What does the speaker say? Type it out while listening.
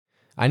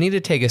I need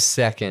to take a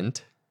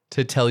second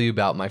to tell you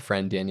about my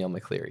friend Danielle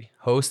McCleary,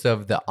 host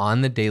of the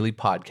On the Daily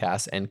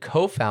podcast and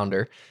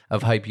co-founder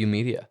of Hype You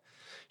Media.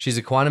 She's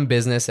a quantum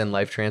business and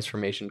life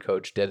transformation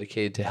coach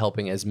dedicated to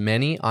helping as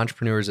many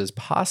entrepreneurs as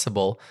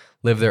possible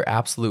live their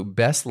absolute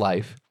best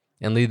life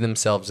and lead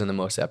themselves in the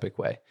most epic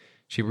way.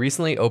 She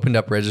recently opened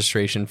up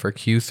registration for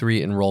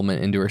Q3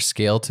 enrollment into her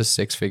Scale to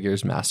Six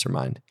Figures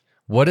Mastermind.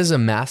 What is a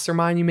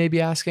mastermind, you may be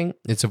asking?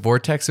 It's a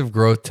vortex of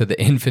growth to the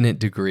infinite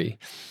degree.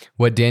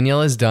 What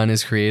Danielle has done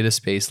is create a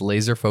space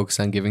laser focused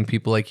on giving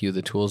people like you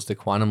the tools to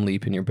quantum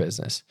leap in your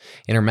business.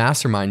 In her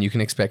mastermind, you can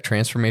expect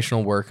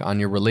transformational work on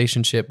your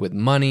relationship with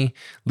money,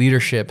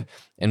 leadership,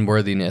 and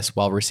worthiness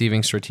while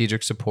receiving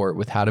strategic support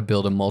with how to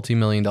build a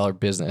multi-million-dollar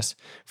business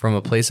from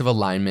a place of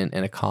alignment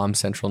and a calm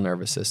central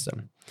nervous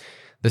system.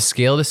 The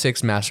Scale to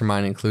Six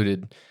Mastermind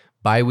included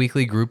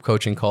bi-weekly group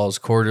coaching calls,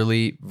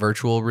 quarterly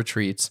virtual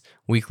retreats,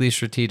 weekly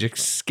strategic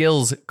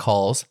skills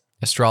calls,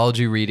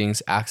 astrology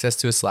readings, access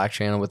to a Slack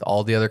channel with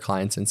all the other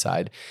clients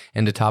inside,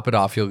 and to top it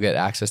off, you'll get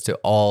access to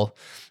all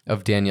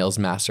of Danielle's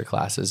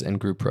masterclasses and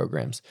group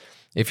programs.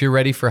 If you're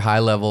ready for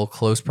high-level,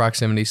 close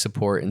proximity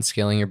support in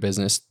scaling your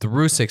business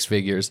through six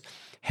figures,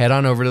 head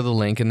on over to the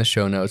link in the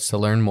show notes to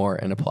learn more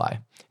and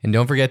apply. And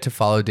don't forget to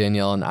follow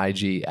Danielle on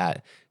IG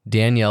at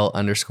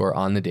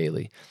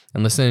Danielle_on-the-daily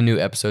and listen to new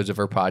episodes of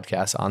her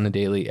podcast On the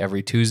Daily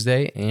every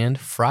Tuesday and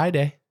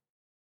Friday.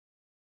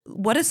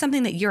 What is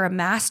something that you're a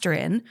master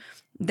in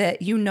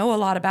that you know a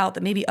lot about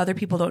that maybe other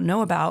people don't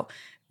know about,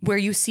 where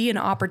you see an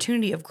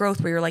opportunity of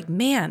growth where you're like,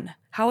 man,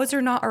 how is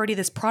there not already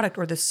this product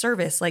or this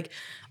service? Like,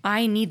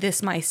 I need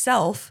this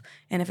myself.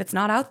 And if it's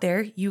not out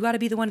there, you got to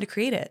be the one to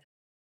create it.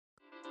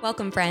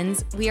 Welcome,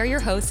 friends. We are your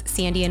hosts,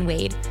 Sandy and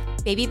Wade,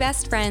 baby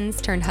best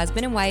friends turned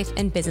husband and wife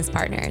and business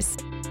partners.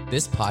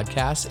 This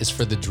podcast is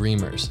for the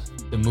dreamers,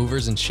 the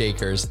movers and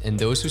shakers, and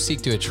those who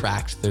seek to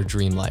attract their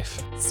dream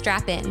life.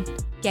 Strap in.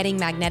 Getting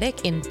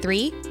magnetic in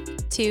 3,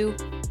 2,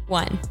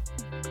 1.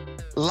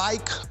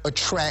 Like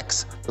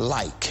attracts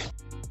like.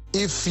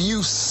 If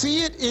you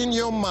see it in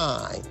your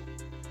mind,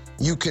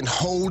 you can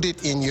hold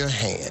it in your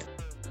hand.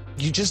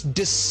 You just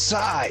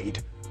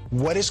decide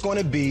what it's going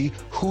to be,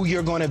 who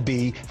you're going to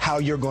be, how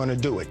you're going to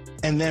do it.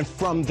 And then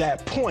from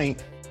that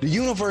point, the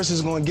universe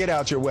is going to get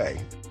out your way.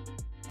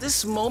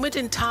 This moment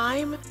in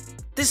time,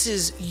 this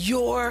is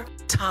your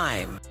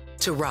time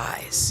to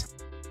rise.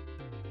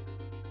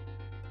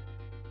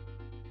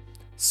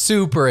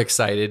 Super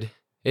excited.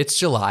 It's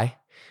July.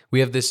 We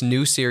have this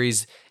new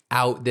series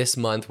out this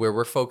month where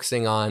we're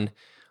focusing on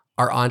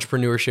our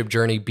entrepreneurship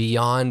journey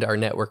beyond our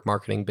network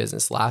marketing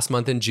business. Last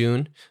month in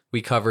June,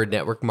 we covered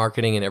network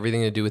marketing and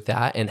everything to do with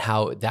that and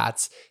how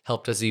that's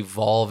helped us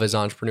evolve as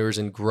entrepreneurs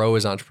and grow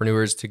as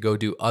entrepreneurs to go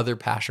do other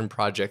passion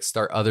projects,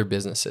 start other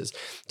businesses.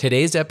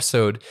 Today's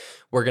episode,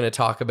 we're going to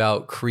talk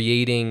about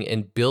creating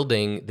and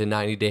building the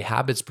 90-Day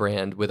Habits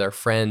brand with our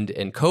friend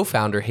and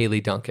co-founder,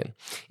 Haley Duncan.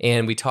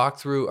 And we talked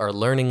through our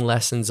learning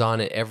lessons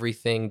on it,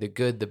 everything, the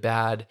good, the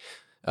bad,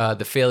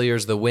 the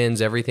failures, the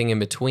wins, everything in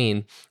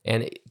between.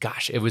 And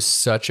gosh, it was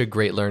such a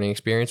great learning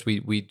experience.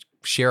 We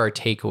share our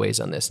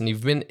takeaways on this. And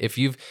if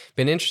you've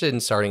been interested in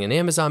starting an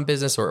Amazon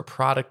business or a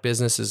product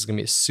business, this is going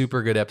to be a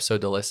super good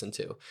episode to listen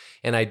to.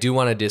 And I do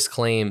want to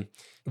disclaim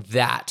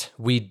that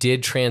we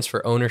did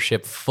transfer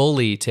ownership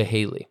fully to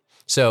Haley.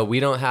 So we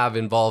don't have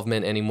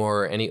involvement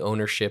anymore or any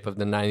ownership of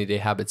the 90-Day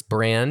Habits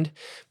brand,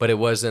 but it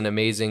was an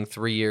amazing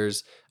 3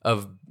 years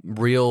of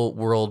real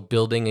world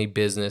building a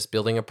business,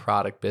 building a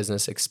product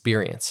business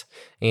experience.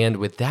 And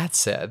with that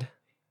said,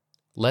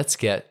 let's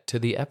get to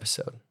the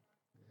episode.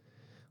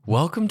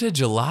 Welcome to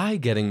July,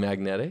 Getting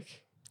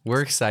Magnetic.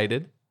 We're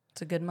excited.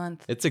 It's a good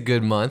month. It's a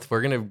good month.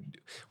 We're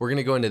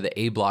gonna go into the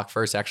A block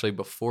first. Actually,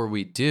 before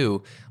we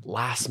do,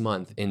 last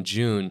month in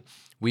June,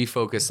 we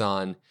focus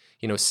on,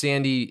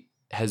 Sandy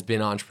has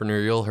been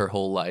entrepreneurial her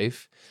whole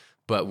life,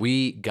 but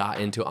we got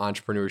into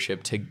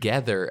entrepreneurship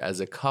together as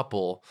a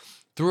couple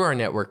through our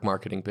network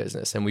marketing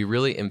business. And we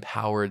really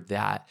empowered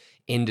that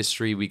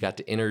industry. We got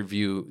to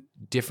interview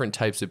different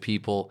types of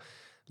people,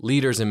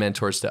 leaders and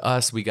mentors to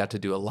us. We got to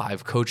do a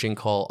live coaching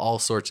call, all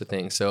sorts of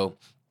things. So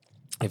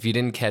if you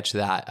didn't catch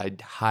that, I'd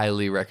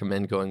highly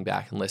recommend going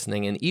back and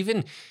listening and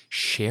even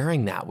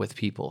sharing that with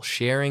people,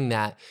 sharing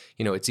that,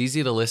 it's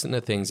easy to listen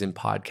to things in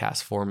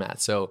podcast format.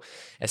 So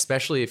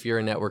especially if you're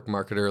a network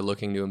marketer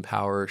looking to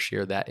empower or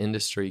share that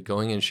industry,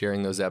 going and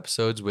sharing those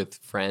episodes with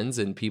friends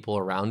and people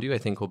around you, I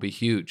think will be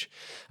huge.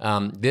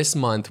 This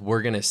month,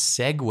 we're going to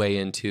segue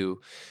into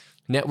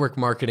network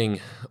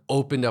marketing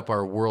opened up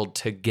our world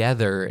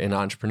together in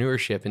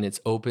entrepreneurship, and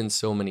it's opened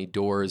so many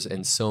doors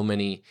and so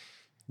many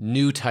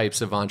new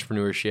types of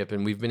entrepreneurship,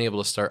 and we've been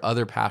able to start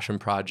other passion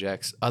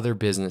projects, other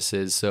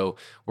businesses. So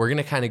we're going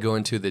to kind of go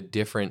into the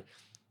different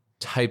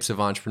types of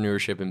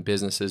entrepreneurship and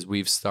businesses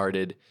we've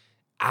started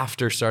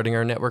after starting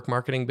our network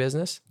marketing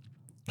business.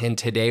 And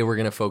today we're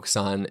going to focus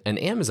on an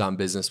Amazon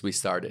business we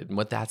started and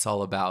what that's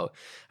all about.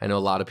 I know a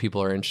lot of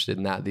people are interested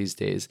in that these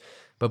days.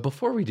 But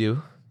before we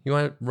do, you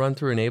want to run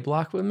through an A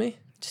block with me?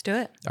 Just do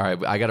it. All right,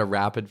 I got a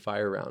rapid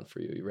fire round for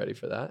you. You ready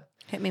for that?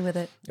 Hit me with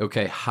it.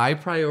 Okay, high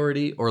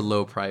priority or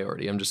low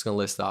priority? I'm just going to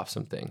list off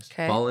some things.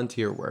 Okay.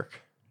 Volunteer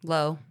work.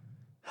 Low.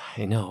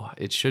 I know.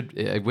 It should.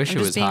 I wish I'm it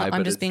just was being, high. I'm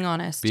but just it's- being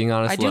honest. Being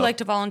honest, I do low. like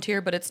to volunteer,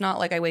 but it's not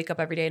like I wake up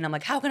every day and I'm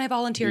like, how can I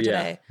volunteer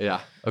today?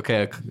 Yeah.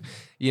 Okay.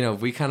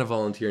 We kind of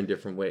volunteer in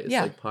different ways,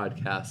 Yeah. like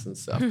podcasts and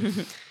stuff.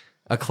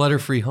 A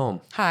clutter-free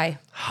home. High.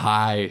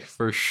 High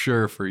for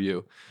sure for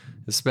you,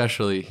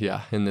 especially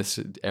in this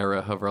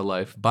era of our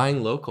life.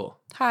 Buying local.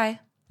 High.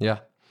 Yeah.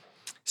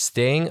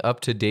 Staying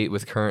up to date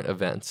with current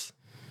events.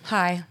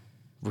 High.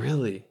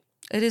 Really?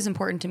 It is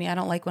important to me. I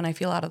don't like when I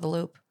feel out of the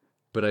loop.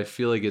 But I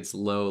feel like it's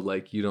low.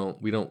 Like we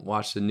don't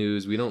watch the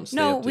news. We don't stay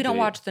No, up to we don't date.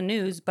 watch the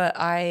news, but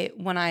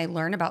when I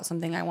learn about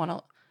something,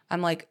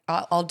 I'm like,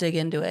 I'll dig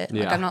into it.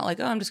 Like, Yeah. I'm not like,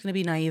 oh, I'm just going to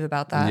be naive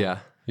about that. Yeah.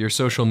 Your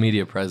social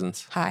media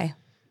presence. High.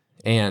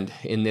 And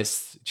in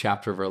this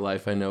chapter of our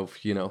life, I know,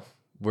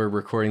 we're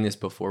recording this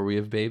before we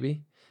have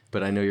baby,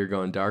 but I know you're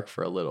going dark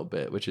for a little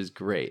bit, which is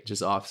great.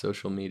 Just off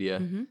social media.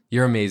 Mm-hmm.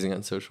 You're amazing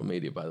on social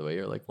media, by the way.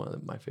 You're like one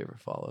of my favorite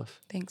follows.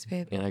 Thanks,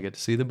 babe. And I get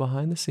to see the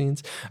behind the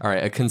scenes. All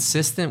right. A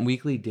consistent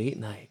weekly date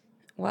night.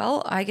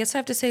 Well, I guess I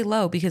have to say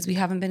low because we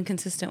haven't been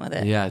consistent with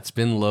it. Yeah, it's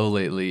been low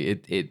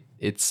lately.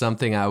 It's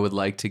something I would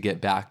like to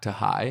get back to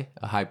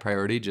a high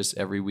priority, just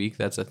every week.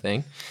 That's a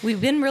thing.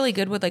 We've been really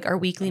good with like our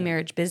weekly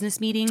marriage business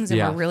meetings, and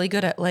Yeah. we're really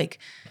good at like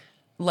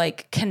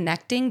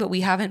connecting, but we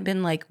haven't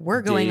been like,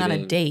 we're going on a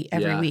Dating. date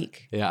every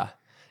week. Yeah.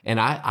 And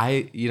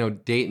I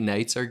date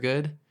nights are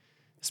good,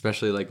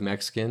 especially like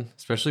Mexican,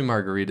 especially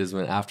margaritas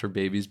when after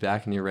baby's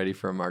back and you're ready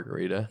for a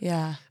margarita.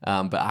 Yeah.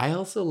 But I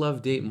also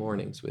love date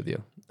mornings with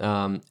you.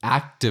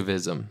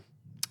 Activism.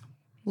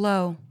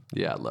 Low.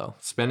 Yeah, low.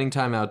 Spending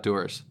time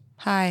outdoors.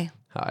 High.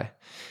 High.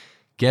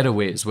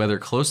 Getaways, whether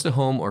close to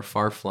home or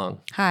far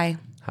flung. High.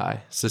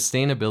 High.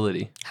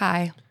 Sustainability.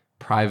 High.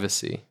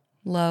 Privacy.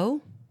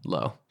 Low.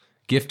 Low.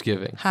 Gift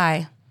giving.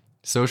 High.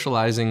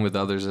 Socializing with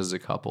others as a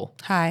couple.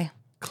 High.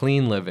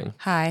 Clean living.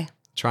 High.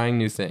 Trying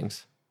new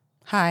things.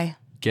 High.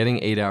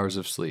 Getting 8 hours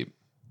of sleep.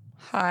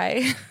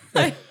 High.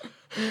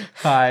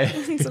 Hi.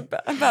 It's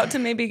about to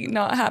maybe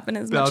not happen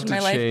as much About in to my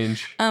life.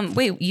 change.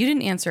 Wait, you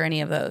didn't answer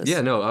any of those.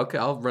 Yeah, no, okay,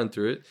 I'll run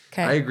through it.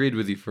 'Kay. I agreed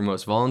with you for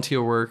most.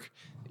 Volunteer work,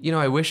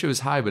 I wish it was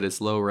high, but it's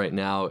low right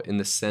now in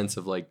the sense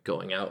of like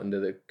going out into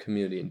the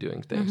community and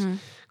doing things. Mm-hmm.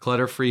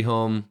 Clutter-free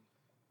home,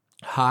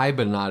 high,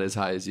 but not as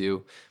high as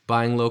you.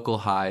 Buying local,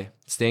 high.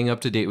 Staying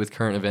up to date with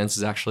current events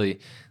is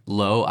actually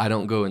low. I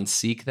don't go and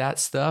seek that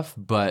stuff,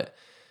 but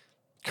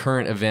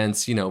current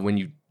events, when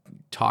you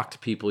talk to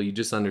people, you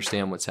just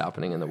understand what's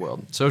happening in the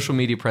world. Social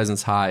media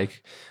presence, high.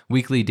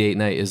 Weekly date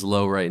night is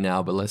low right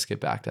now, but let's get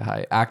back to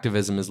high.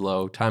 Activism is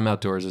low. Time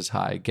outdoors is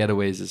high.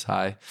 Getaways is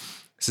high.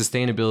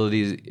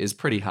 Sustainability is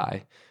pretty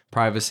high.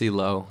 Privacy,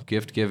 low.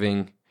 Gift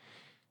giving,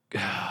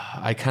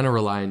 I kind of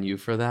rely on you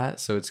for that,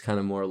 so it's kind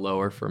of more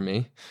lower for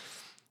me.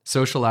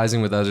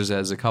 Socializing with others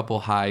as a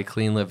couple, high.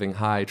 Clean living,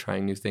 high.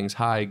 Trying new things,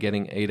 high.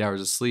 Getting 8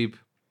 hours of sleep.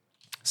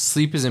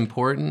 Sleep is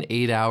important.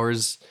 8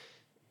 hours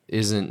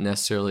isn't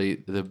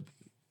necessarily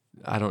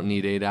I don't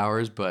need 8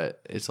 hours,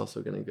 but it's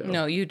also going to go.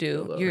 No, you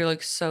do. lower. You're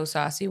like so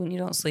sassy when you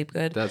don't sleep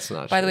good. That's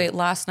not By the true. way,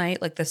 last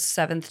night, like the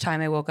 7th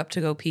time I woke up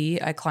to go pee,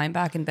 I climbed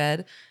back in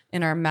bed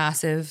in our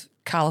massive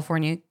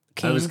California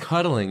King. I was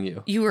cuddling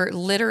you. You were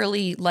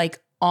literally like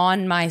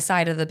on my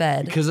side of the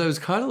bed. Because I was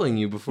cuddling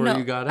you before No,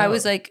 you got out. I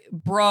was like,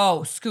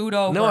 bro, scoot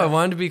over. no, I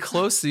wanted to be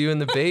close to you and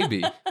the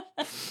baby.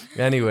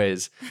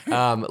 Anyways,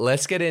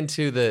 let's get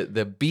into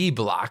the B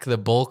block, the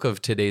bulk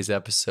of today's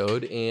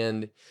episode.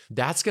 And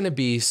that's going to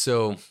be,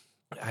 so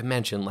I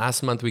mentioned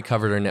last month we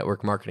covered our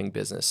network marketing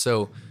business.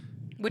 So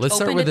Which let's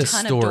start opened with a a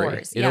ton of story.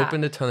 doors. It Yeah.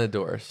 opened a ton of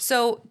doors.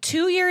 So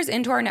 2 years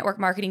into our network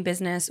marketing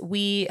business,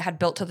 we had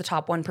built to the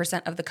top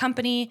 1% of the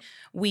company.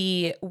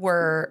 We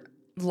were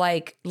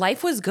like,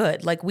 life was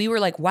good. Like we were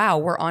like, wow,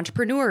 we're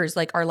entrepreneurs.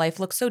 Like our life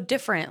looks so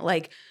different.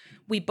 Like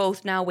we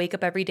both now wake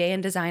up every day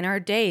and design our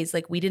days.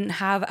 Like we didn't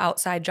have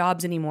outside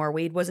jobs anymore.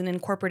 Wade wasn't in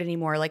corporate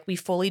anymore. Like we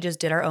fully just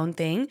did our own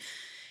thing.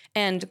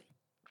 And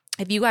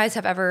if you guys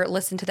have ever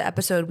listened to the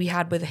episode we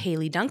had with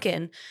Haley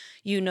Duncan,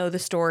 you know the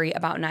story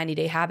about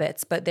 90-day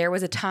habits. But there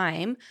was a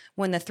time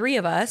when the three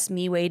of us,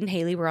 me, Wade, and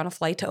Haley, were on a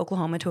flight to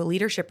Oklahoma to a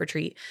leadership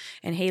retreat.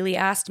 And Haley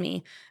asked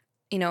me,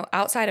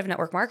 outside of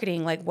network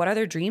marketing, like what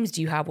other dreams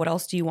do you have? What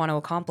else do you want to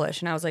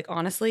accomplish? And I was like,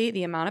 honestly,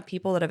 the amount of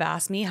people that have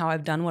asked me how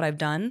I've done what I've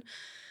done,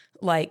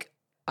 like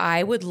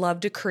I would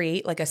love to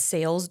create like a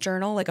sales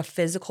journal, like a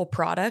physical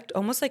product,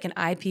 almost like an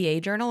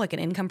IPA journal, like an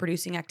income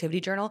producing activity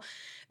journal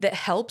that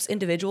helps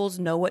individuals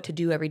know what to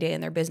do every day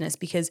in their business,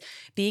 because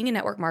being in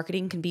network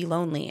marketing can be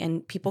lonely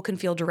and people can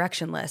feel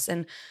directionless.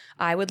 And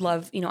I would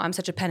love, I'm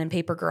such a pen and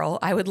paper girl.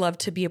 I would love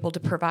to be able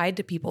to provide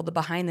to people the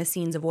behind the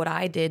scenes of what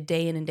I did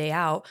day in and day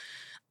out.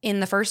 in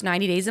the first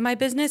 90 days of my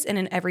business and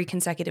in every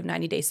consecutive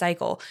 90-day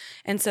cycle.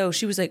 And so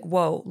she was like,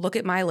 whoa, look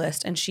at my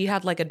list. And she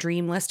had like a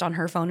dream list on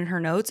her phone in her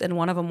notes. And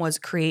one of them was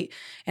create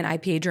an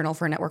IPA journal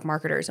for network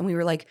marketers. And we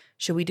were like,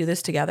 should we do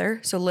this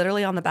together? So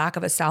literally on the back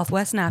of a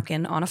Southwest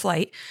napkin on a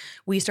flight,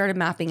 we started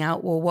mapping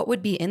out, well, what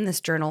would be in this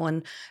journal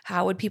and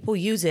how would people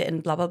use it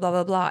and blah, blah, blah,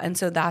 blah, blah. And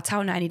so that's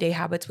how 90 Day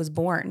Habits was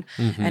born.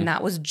 And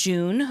that was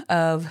June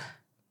of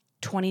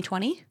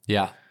 2020.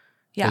 Yeah.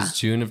 Yeah. It was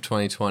June of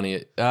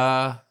 2020.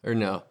 Or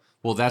no.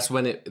 Well, that's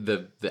when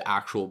the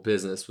actual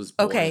business was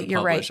born Okay, and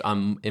you're right.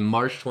 published. In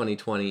March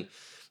 2020,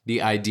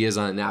 the ideas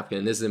on a napkin.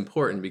 And this is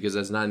important because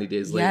that's 90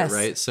 days later, Yes.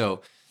 right?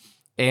 So,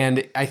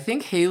 and I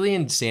think Haley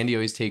and Sandy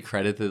always take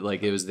credit that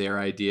like it was their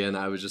idea and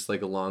I was just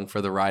like along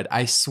for the ride.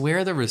 I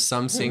swear there was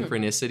some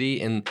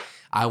synchronicity and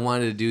I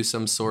wanted to do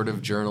some sort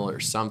of journal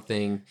or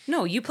something.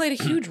 No, you played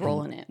a huge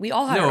role in it. We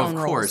all had our No, own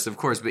of roles.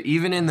 course. But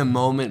even in the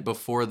moment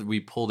before we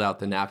pulled out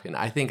the napkin,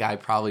 I think I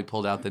probably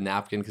pulled out the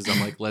napkin because I'm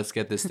like, let's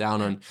get this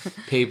down on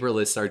paper.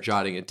 Let's start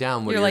jotting it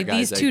down. What You're are like, your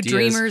guys' these two ideas?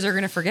 dreamers are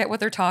going to forget what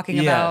they're talking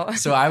about.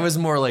 So I was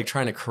more like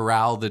trying to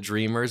corral the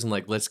dreamers and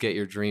like, let's get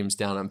your dreams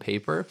down on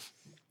paper.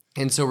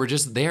 And so we're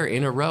just there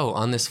in a row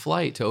on this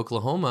flight to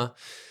Oklahoma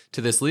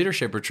to this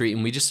leadership retreat.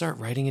 And we just start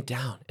writing it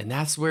down. And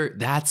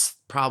that's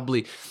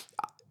probably,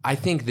 I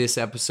think this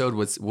episode,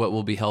 what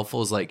will be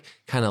helpful is like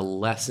kind of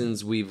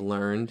lessons we've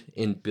learned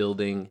in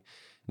building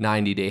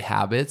 90 Day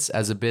Habits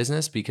as a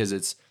business, because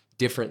it's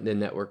different than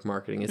network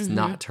marketing. It's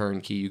not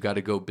turnkey. You got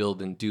to go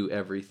build and do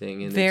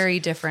everything. And Very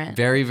it's different.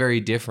 very, very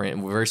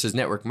different versus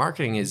network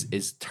marketing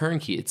is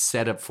turnkey. It's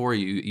set up for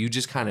you. You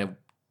just kind of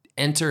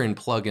enter and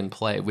plug and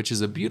play, which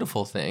is a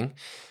beautiful thing.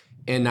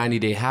 And 90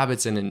 Day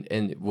Habits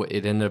and what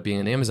it ended up being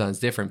on Amazon is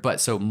different. But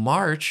so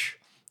March,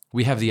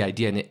 we have the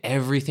idea and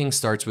everything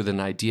starts with an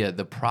idea.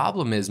 The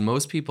problem is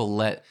most people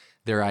let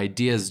their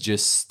ideas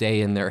just stay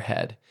in their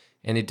head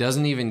and it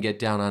doesn't even get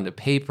down onto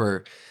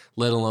paper,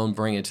 let alone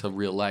bring it to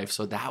real life.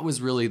 So that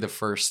was really the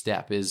first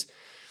step is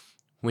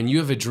when you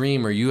have a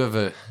dream or you have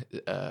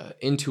a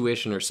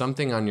intuition or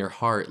something on your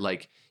heart,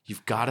 like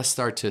you've got to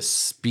start to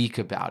speak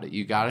about it.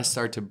 You got to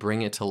start to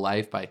bring it to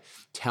life by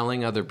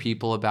telling other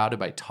people about it,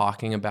 by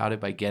talking about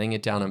it, by getting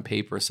it down on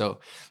paper. So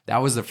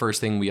that was the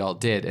first thing we all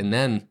did. And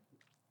then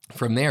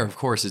from there, of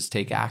course, is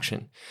take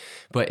action.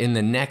 But in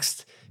the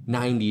next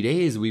 90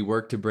 days, we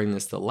worked to bring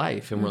this to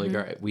life. And we're like,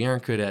 all right, we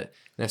aren't good at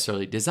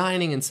necessarily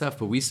designing and stuff,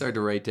 but we started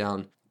to write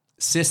down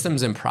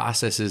systems and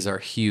processes are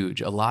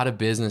huge. A lot of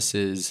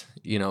businesses,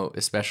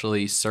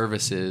 especially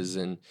services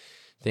and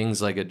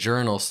things like a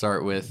journal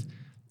start with,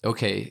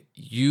 okay,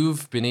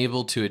 you've been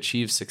able to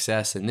achieve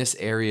success in this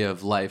area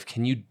of life.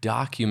 Can you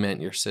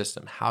document your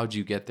system? How'd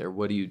you get there?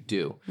 What do you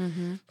do?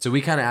 So we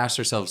kind of asked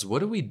ourselves, what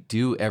do we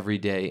do every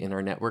day in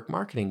our network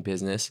marketing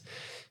business?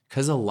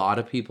 Because a lot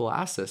of people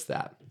ask us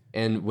that.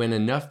 And when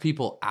enough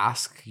people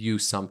ask you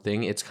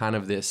something, it's kind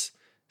of this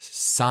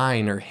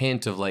sign or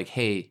hint of like,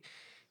 hey,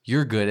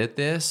 you're good at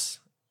this.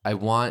 I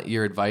want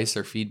your advice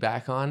or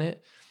feedback on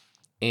it.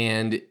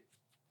 And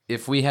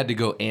if we had to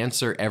go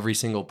answer every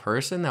single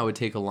person, that would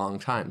take a long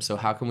time. So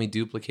how can we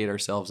duplicate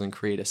ourselves and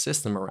create a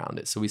system around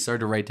it? So we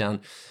started to write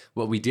down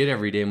what we did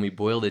every day and we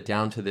boiled it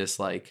down to this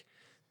like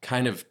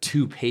kind of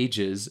 2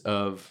 pages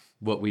of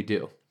what we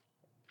do.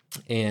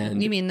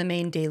 And You mean the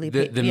main daily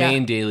page? the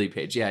main daily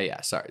page.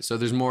 Yeah. Sorry. So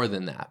there's more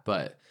than that,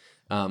 but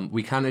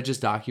we kind of just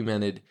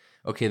documented,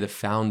 okay, the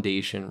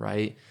foundation,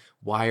 right?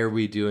 Why are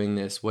we doing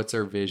this? What's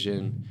our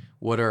vision?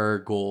 What are our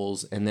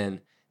goals? And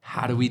then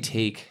how do we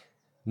take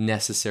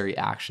necessary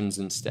actions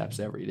and steps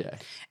every day?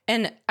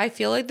 And I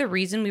feel like the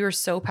reason we were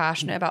so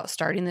passionate about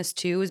starting this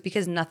too is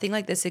because nothing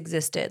like this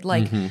existed.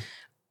 Like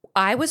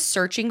I was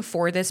searching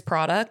for this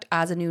product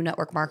as a new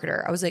network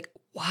marketer. I was like,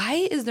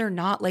 why is there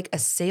not like a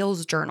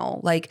sales journal?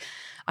 Like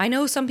I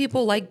know some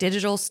people like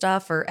digital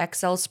stuff or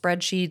Excel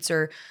spreadsheets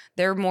or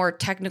they're more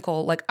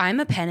technical. Like I'm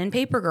a pen and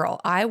paper girl.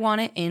 I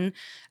want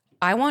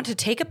to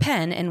take a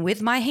pen and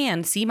with my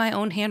hand see my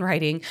own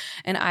handwriting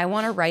and I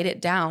want to write it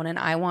down and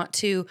I want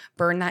to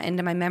burn that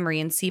into my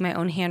memory and see my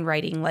own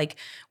handwriting like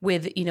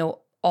with,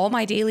 all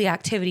my daily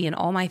activity and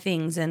all my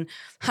things. And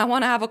I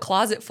want to have a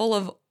closet full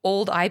of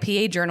old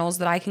IPA journals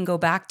that I can go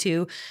back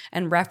to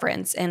and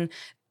reference. And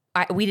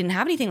we didn't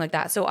have anything like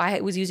that. So I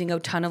was using a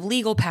ton of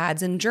legal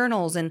pads and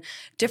journals and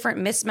different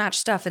mismatched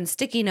stuff and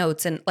sticky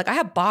notes. And like I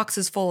have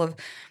boxes full of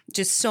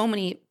just so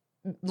many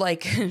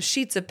like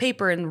sheets of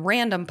paper and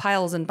random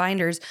piles and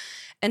binders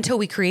until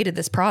we created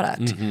this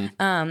product.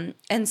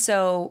 And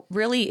so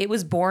really it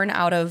was born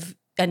out of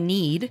a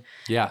need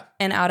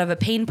and out of a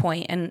pain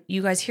point. And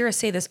you guys hear us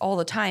say this all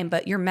the time,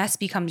 but your mess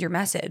becomes your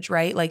message,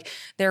 right? Like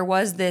there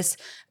was this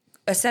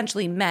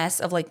essentially mess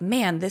of like,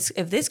 man,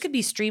 if this could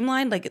be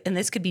streamlined, like, and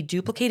this could be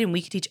duplicated and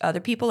we could teach other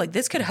people, like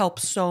this could help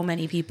so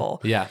many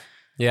people. Yeah.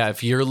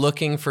 If you're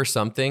looking for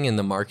something in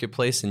the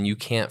marketplace and you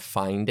can't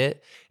find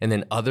it, and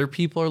then other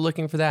people are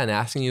looking for that and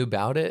asking you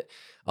about it,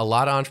 a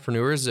lot of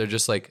entrepreneurs are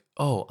just like,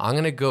 oh, I'm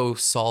going to go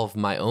solve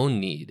my own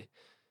need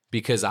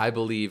because I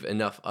believe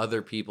enough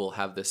other people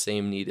have the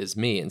same need as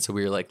me. And so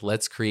we were like,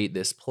 let's create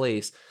this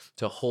place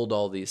to hold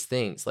all these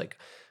things. Like,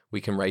 we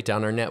can write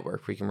down our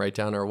network, we can write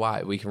down our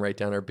why, we can write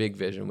down our big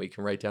vision, we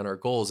can write down our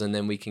goals, and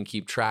then we can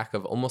keep track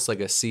of, almost like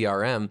a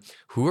CRM.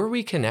 Who are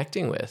we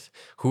connecting with?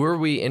 Who are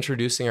we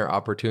introducing our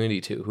opportunity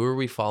to? Who are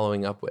we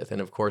following up with? And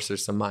of course,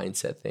 there's some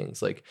mindset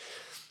things like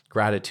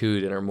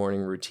gratitude in our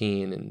morning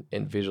routine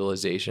and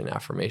visualization,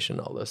 affirmation,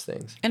 all those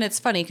things. And it's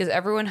funny because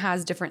everyone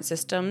has different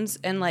systems,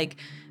 and like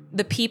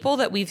the people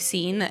that we've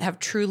seen that have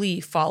truly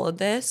followed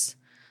this,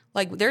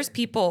 like there's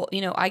people,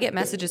 you know, I get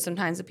messages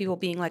sometimes of people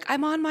being like,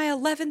 I'm on my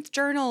 11th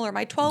journal or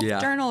my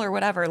 12th journal or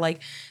whatever.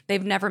 Like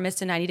they've never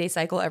missed a 90-day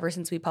cycle ever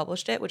since we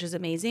published it, which is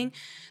amazing.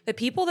 The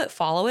people that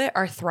follow it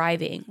are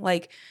thriving.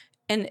 Like,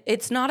 and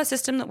it's not a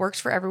system that works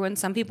for everyone.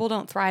 Some people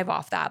don't thrive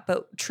off that.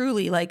 But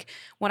truly, like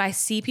when I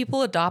see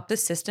people adopt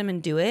this system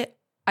and do it,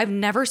 I've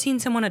never seen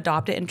someone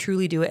adopt it and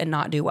truly do it and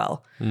not do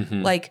well.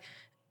 Mm-hmm. Like,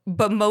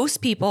 but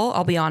most people,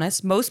 I'll be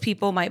honest, most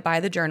people might buy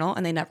the journal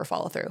and they never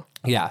follow through.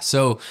 Yeah.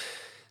 So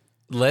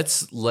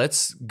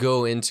let's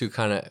go into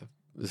kind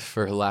of,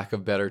 for lack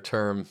of better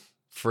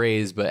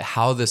phrase, but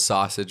how the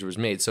sausage was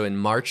made. So in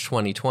March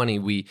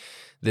 2020,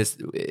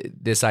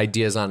 this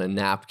idea is on a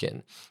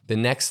napkin. The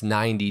next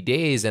 90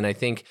 days, and I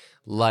think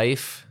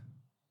life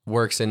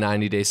works in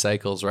 90-day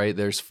cycles, right?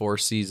 There's 4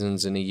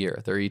 seasons in a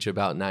year. They're each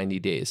about 90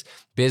 days.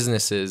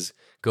 Businesses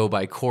go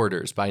by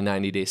quarters, by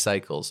 90-day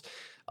cycles.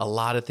 A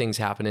lot of things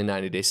happen in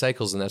 90-day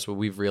cycles, and that's what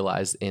we've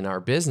realized in our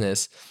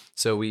business.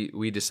 So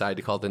we decided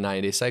to call it the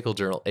 90-day cycle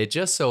journal. It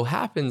just so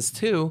happens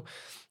too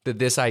that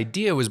this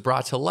idea was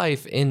brought to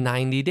life in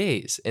 90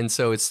 days. And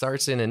so it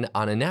starts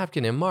on a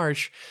napkin in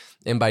March,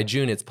 and by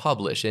June it's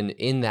published. And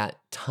in that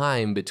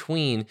time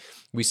between,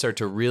 we start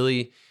to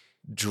really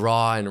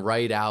draw and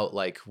write out,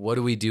 like, what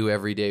do we do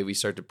every day? We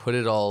start to put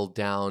it all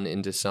down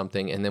into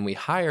something, and then we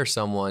hire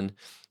someone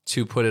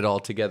to put it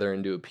all together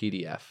into a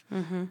PDF.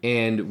 Mm-hmm.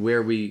 And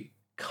where we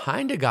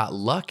kind of got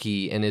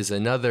lucky, and this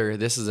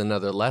is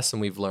another lesson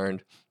we've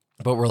learned,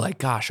 but we're like,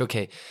 gosh,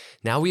 okay,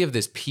 now we have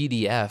this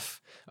PDF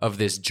of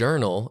this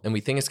journal, and we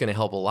think it's going to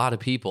help a lot of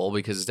people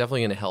because it's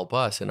definitely going to help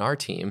us and our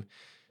team.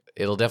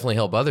 It'll definitely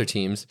help other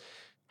teams.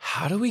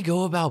 How do we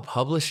go about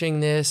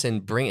publishing this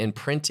and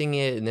printing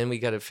it? And then we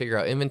got to figure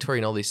out inventory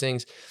and all these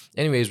things.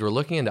 Anyways, we're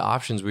looking into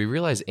options. We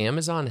realize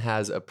Amazon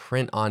has a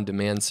print on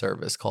demand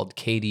service called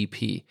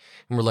KDP.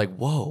 And we're like,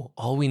 whoa,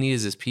 all we need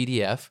is this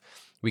PDF.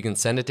 We can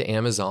send it to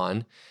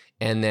Amazon,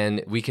 and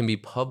then we can be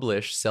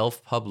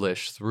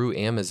self-published through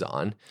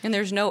Amazon. And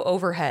there's no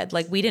overhead.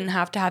 Like we didn't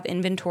have to have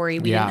inventory.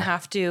 We didn't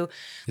have to,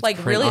 It's like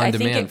print really, on I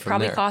think demand it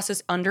probably there. cost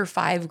us under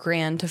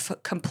 $5,000 to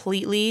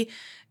completely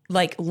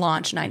like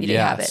launch 90-day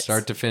habits.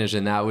 Start to finish.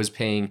 And that was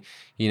paying,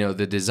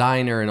 the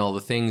designer and all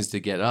the things to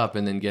get up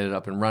and then get it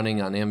up and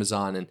running on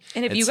Amazon and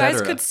if you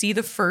guys could see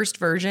the first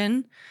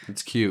version,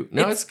 it's cute.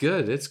 No, it's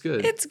good. It's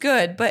good. It's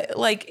good, but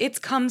like it's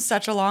come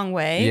such a long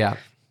way. Yeah.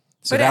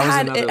 So but that was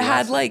it another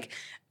had lesson. like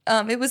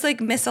it was like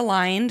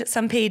misaligned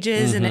some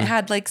pages, and it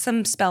had like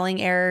some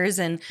spelling errors,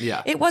 and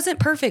it wasn't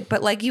perfect.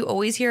 But like you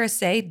always hear us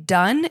say,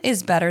 done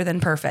is better than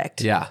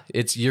perfect. Yeah.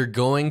 You're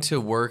going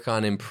to work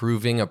on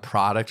improving a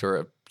product or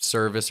a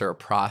service or a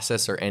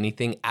process or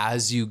anything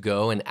as you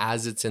go and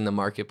as it's in the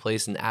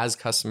marketplace and as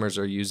customers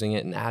are using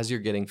it and as you're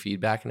getting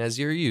feedback and as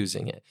you're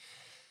using it.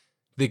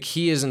 The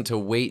key isn't to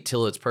wait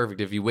till it's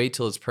perfect. If you wait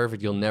till it's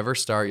perfect, you'll never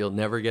start, you'll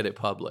never get it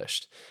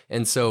published.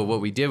 And so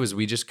what we did was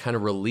we just kind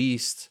of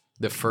released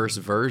the first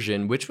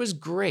version, which was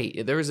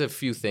great. There was a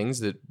few things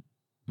that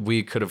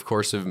we could, of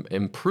course, have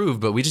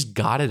improved, but we just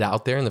got it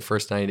out there in the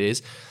first 90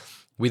 days.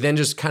 We then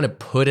just kind of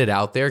put it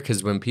out there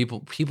because when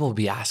people will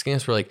be asking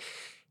us, we're like,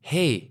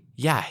 hey,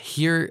 yeah,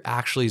 here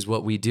actually is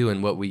what we do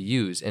and what we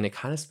use. And it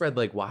kind of spread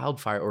like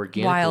wildfire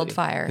organically.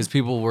 Because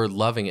people were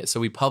loving it. So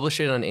we publish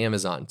it on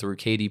Amazon through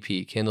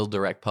KDP, Kindle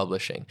Direct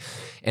Publishing.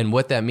 And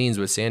what that means,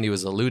 what Sandy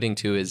was alluding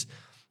to, is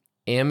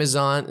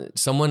Amazon,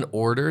 someone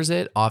orders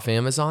it off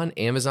Amazon,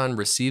 Amazon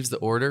receives the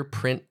order,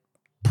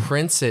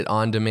 prints it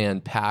on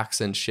demand,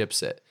 packs and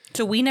ships it.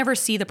 So we never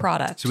see the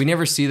product. So we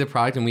never see the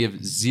product, and we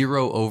have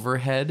zero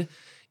overhead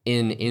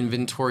in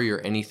inventory or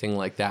anything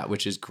like that,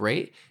 which is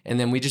great. And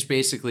then we just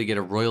basically get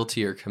a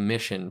royalty or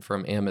commission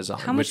from Amazon.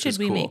 How much did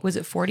we make? Was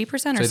it 40% or 60%?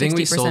 So I think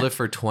we sold it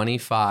for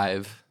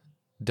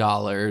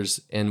 $25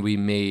 and we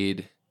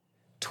made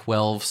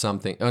 12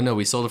 something. Oh no,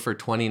 we sold it for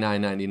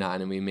 $29.99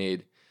 and we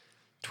made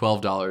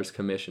 $12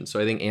 commission. So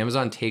I think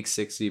Amazon takes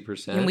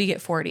 60%. And we get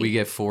 40. We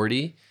get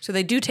 40. So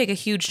they do take a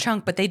huge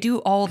chunk, but they do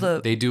all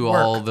the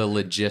all the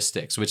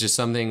logistics, which is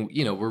something,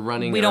 we're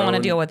running. We don't want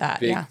to deal with that.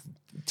 Big Yeah.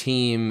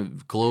 team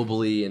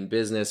globally in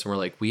business, and we're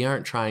like, we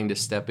aren't trying to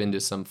step into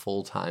some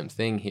full-time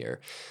thing here.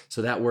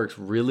 So that worked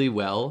really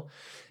well.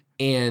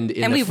 And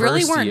we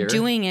really weren't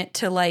doing it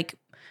to like,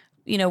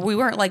 we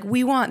weren't like,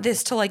 we want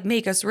this to like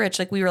make us rich.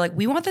 Like we were like,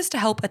 we want this to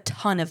help a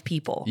ton of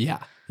people. Yeah.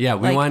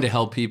 We wanted to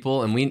help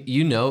people. And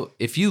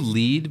if you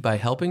lead by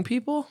helping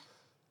people,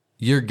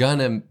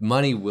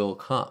 money will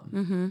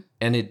come.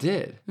 And it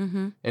did.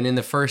 And in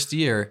the first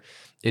year,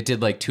 it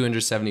did like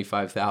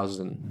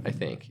 275,000, I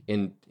think,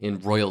 in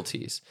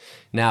royalties.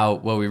 Now,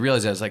 what we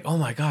realized, I was like, oh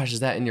my gosh,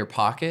 is that in your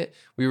pocket?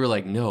 We were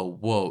like, no,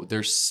 whoa,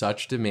 there's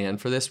such demand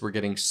for this. We're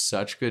getting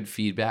such good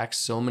feedback,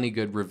 so many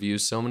good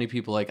reviews, so many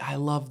people like, I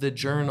love the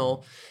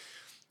journal.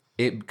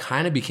 It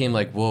kind of became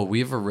like, whoa, we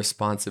have a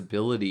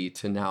responsibility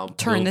to now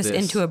Turn this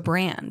into a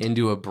brand.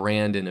 Into a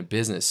brand and a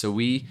business. So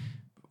we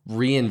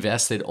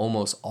reinvested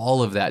almost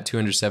all of that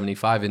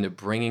 275 into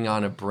bringing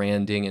on a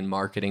branding and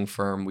marketing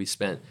firm we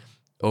spent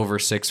over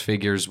 6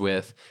 figures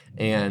with,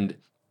 and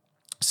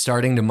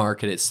starting to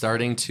market it,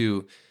 starting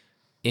to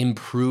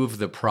improve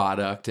the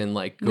product, and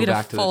like go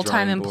back to the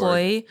full-time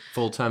employee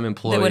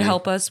that would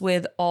help us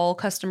with all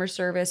customer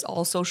service,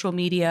 all social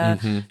media.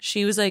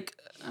 She was like,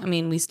 I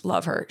mean, we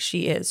love her.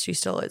 She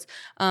still is.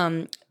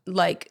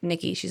 Like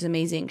Nikki, she's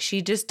amazing.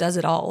 She just does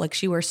it all. Like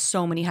she wears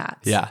so many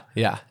hats.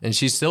 Yeah. And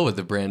she's still with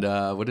the brand,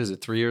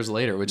 3 years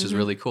later, which is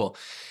really cool.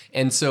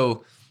 And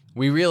so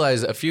we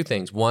realized a few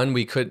things. One,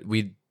 we could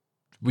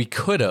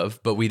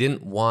have, but we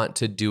didn't want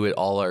to do it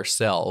all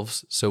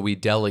ourselves. So we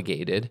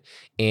delegated,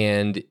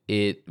 and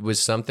it was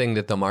something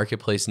that the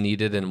marketplace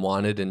needed and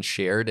wanted and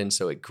shared. And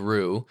so it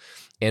grew,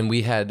 and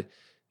we had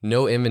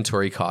no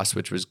inventory costs,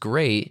 which was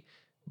great.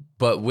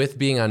 But with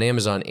being on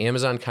Amazon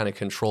kind of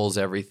controls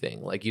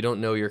everything. Like you don't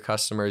know your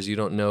customers. You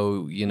don't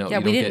know, we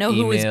didn't know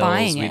who was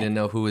buying it. We didn't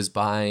know who was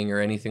buying or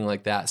anything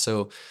like that.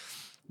 So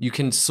you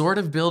can sort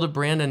of build a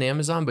brand on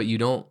Amazon, but you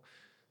don't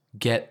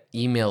get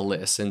email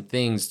lists and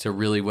things to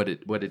really what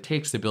it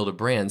takes to build a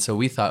brand. So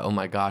we thought, oh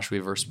my gosh, we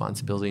have a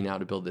responsibility now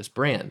to build this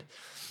brand.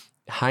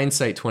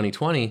 Hindsight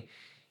 2020,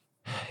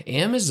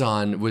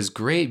 Amazon was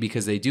great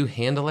because they do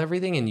handle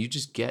everything, and you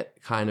just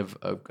get kind of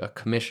a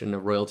commission, a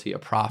royalty, a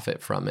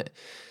profit from it.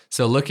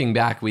 So looking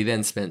back, we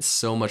then spent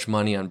so much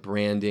money on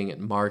branding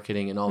and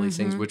marketing and all these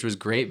things, which was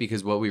great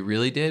because what we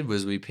really did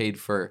was we paid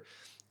for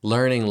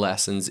learning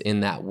lessons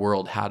in that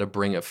world, how to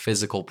bring a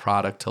physical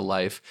product to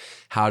life,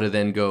 how to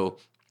then go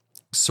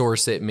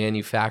source it,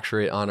 manufacture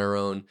it on our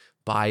own,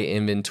 buy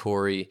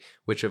inventory,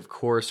 which of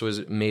course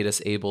made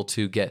us able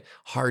to get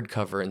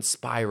hardcover and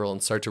spiral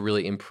and start to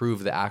really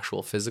improve the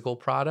actual physical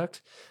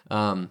product.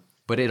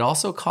 But it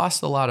also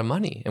costs a lot of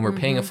money, and we're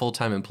paying a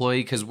full-time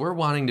employee because we're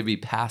wanting to be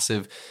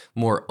passive,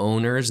 more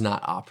owners,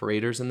 not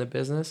operators in the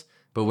business.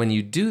 But when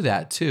you do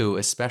that too,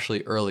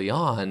 especially early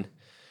on,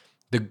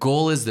 the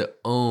goal is to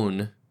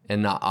own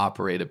and not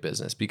operate a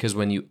business, because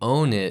when you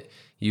own it,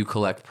 you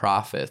collect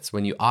profits.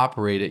 When you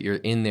operate it, you're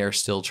in there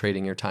still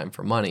trading your time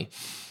for money.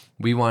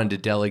 We wanted to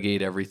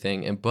delegate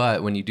everything.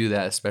 But when you do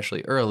that,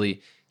 especially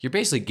early, you're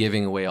basically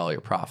giving away all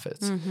your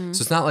profits. So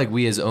it's not like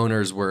we as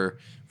owners were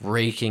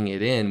raking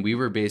it in. We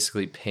were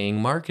basically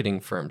paying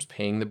marketing firms,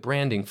 paying the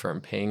branding firm,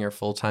 paying our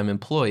full-time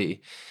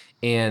employee.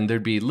 And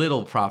there'd be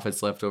little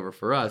profits left over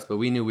for us, but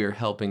we knew we were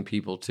helping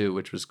people too,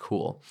 which was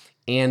cool.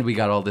 And we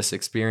got all this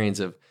experience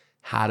of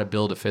how to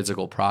build a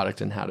physical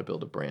product and how to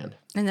build a brand.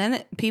 And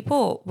then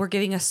people were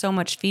giving us so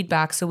much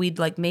feedback. So we'd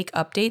like make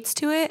updates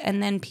to it.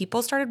 And then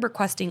people started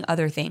requesting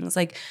other things.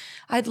 Like,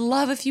 I'd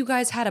love if you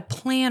guys had a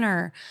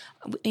planner,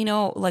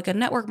 like a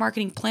network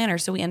marketing planner.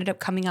 So we ended up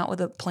coming out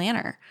with a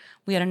planner.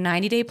 We had a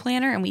 90-day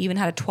planner, and we even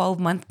had a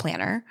 12-month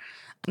planner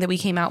that we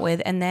came out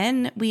with. And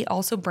then we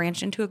also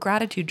branched into a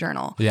gratitude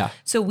journal. Yeah.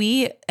 So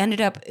we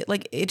ended up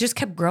it just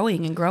kept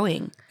growing and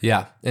growing.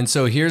 Yeah. And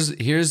so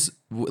here's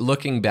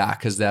looking back,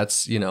 because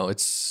that's,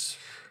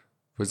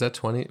 was it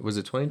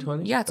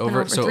 2020? Yeah, it's been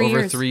over 3 years.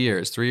 Over 3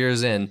 years, 3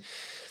 years in,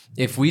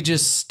 if we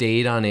just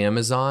stayed on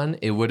Amazon,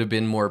 it would have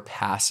been more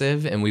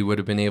passive, and we would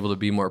have been able to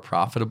be more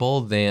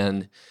profitable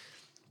than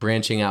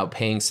branching out,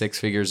 paying 6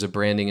 figures of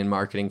branding and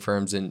marketing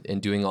firms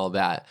and doing all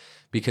that.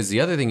 Because the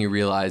other thing you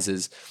realize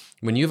is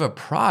when you have a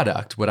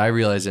product, what I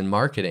realize in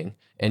marketing,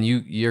 and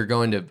you're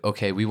going to,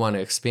 okay, we want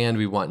to expand,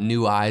 we want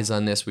new eyes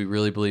on this, we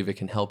really believe it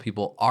can help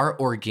people. Our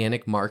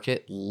organic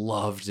market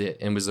loved it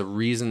and was the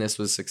reason this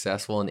was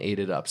successful and ate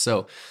it up.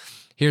 So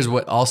here's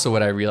what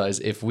I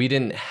realized: if we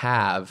didn't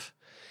have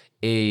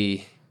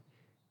a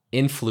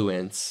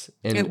influence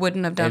and it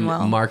wouldn't have done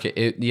well.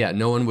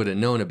 No one would have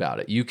known about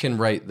it. You can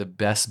write the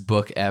best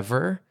book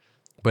ever,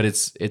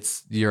 but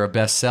you're a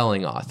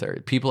best-selling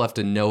author. People have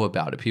to know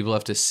about it. People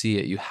have to see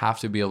it. You have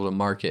to be able to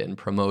market and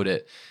promote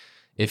it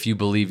if you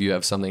believe you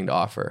have something to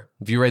offer.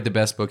 If you write the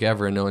best book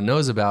ever and no one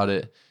knows about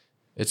it,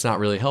 it's not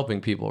really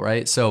helping people,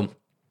 right? So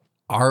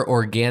our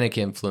organic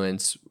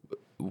influence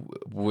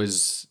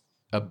was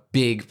a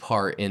big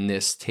part in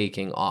this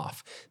taking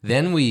off.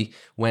 Then we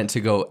went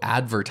to go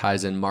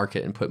advertise and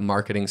market and put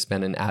marketing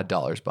spend and ad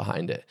dollars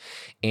behind it.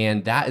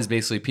 And that is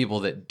basically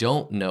people that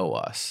don't know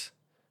us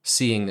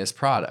seeing this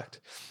product.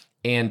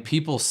 And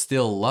people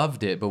still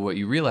loved it. But what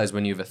you realize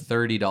when you have a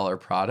 $30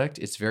 product,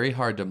 it's very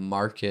hard to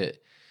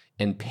market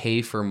and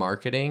pay for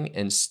marketing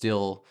and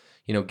still,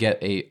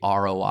 get a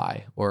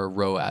ROI or a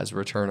ROAS,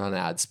 return on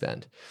ad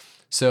spend.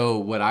 So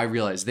what I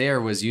realized there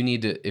was you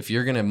need to, if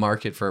you're going to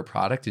market for a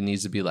product, it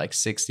needs to be like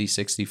 60,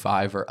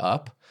 65 or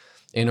up.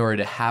 in order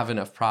to have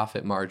enough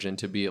profit margin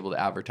to be able to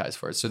advertise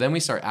for it. So then we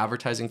start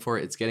advertising for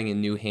it. It's getting in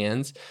new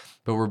hands,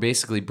 but we're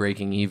basically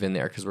breaking even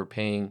there because we're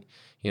paying,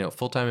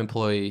 full-time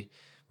employee,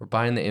 we're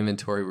buying the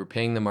inventory, we're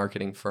paying the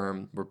marketing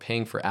firm, we're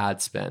paying for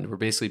ad spend. We're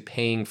basically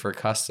paying for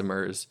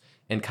customers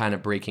and kind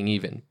of breaking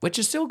even, which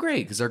is still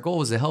great because our goal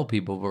was to help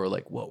people, but we're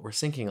like, whoa, we're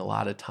sinking a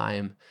lot of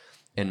time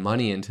and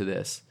money into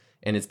this.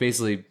 And it's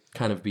basically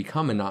kind of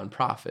become a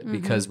nonprofit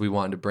because we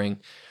wanted to bring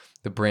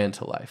the brand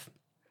to life.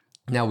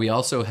 Now, we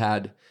also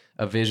had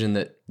a vision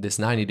that this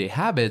 90-day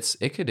habits,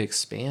 it could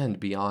expand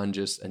beyond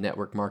just a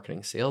network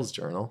marketing sales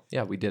journal.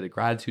 Yeah, we did a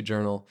gratitude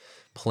journal,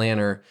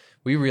 planner.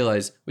 We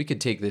realized we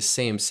could take this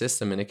same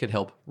system and it could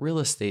help real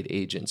estate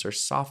agents or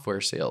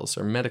software sales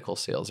or medical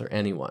sales or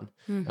anyone.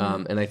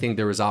 And I think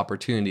there was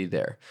opportunity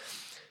there.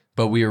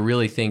 But we were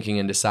really thinking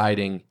and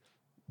deciding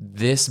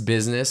this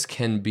business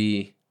can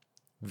be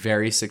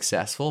very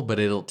successful, but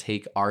it'll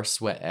take our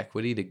sweat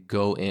equity to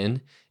go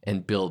in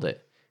and build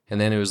it. And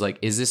then it was like,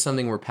 is this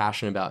something we're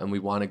passionate about and we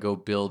want to go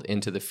build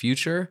into the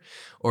future?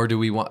 Or do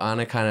we want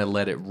to kind of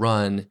let it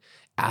run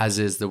as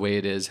is the way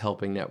it is,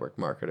 helping network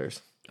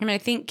marketers? I mean, I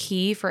think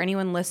key for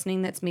anyone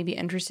listening that's maybe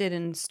interested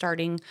in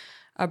starting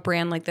a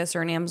brand like this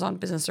or an Amazon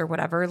business or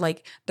whatever,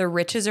 like the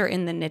riches are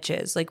in the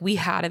niches. Like we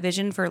had a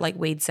vision for, like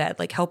Wade said,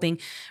 like helping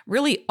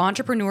really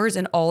entrepreneurs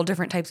in all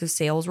different types of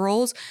sales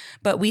roles.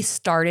 But we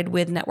started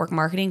with network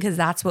marketing because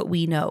that's what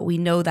we know. We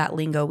know that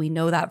lingo. We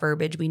know that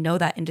verbiage. We know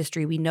that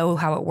industry. We know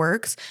how it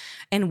works.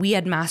 And we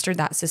had mastered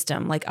that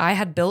system. Like I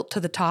had built to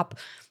the top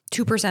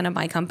 2% of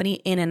my company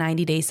in a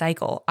 90-day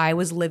cycle. I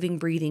was living,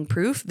 breathing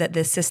proof that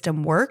this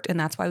system worked. And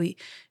that's why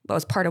that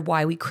was part of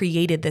why we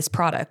created this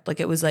product. Like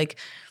it was like,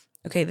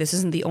 okay, this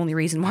isn't the only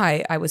reason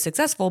why I was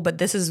successful, but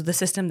this is the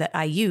system that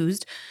I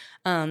used.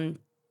 And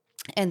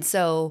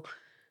so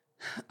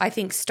I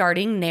think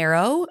starting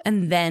narrow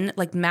and then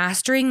like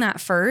mastering that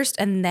first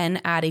and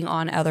then adding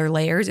on other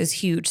layers is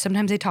huge.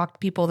 Sometimes I talk to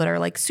people that are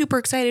like super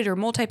excited or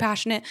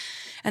multi-passionate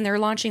and they're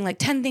launching like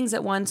 10 things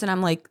at once. And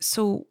I'm like,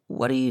 so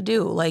what do you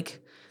do? Like,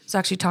 I was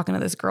actually talking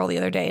to this girl the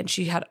other day and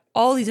she had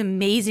all these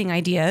amazing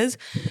ideas,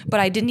 but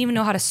I didn't even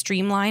know how to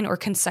streamline or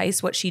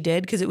concise what she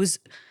did because it was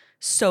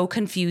so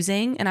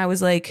confusing. And I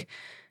was like,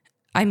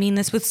 I mean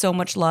this with so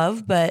much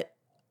love, but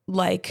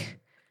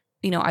like,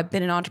 I've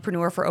been an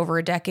entrepreneur for over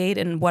a decade.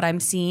 And what I'm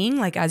seeing,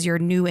 like, as you're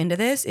new into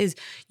this is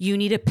you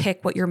need to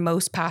pick what you're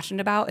most passionate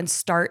about and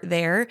start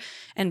there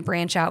and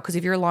branch out. Cause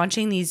if you're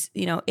launching these,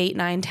 8,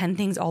 9, 10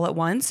 things all at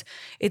once,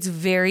 it's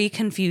very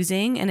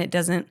confusing and it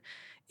doesn't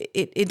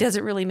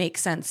really make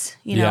sense,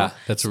 Yeah,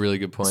 that's a really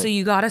good point. So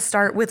you got to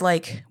start with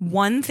like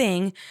one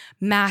thing,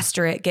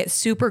 master it, get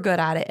super good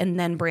at it, and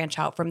then branch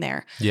out from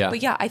there. Yeah.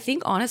 But yeah, I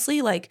think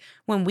honestly, like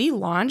when we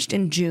launched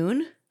in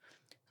June,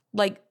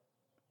 like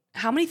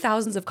how many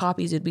thousands of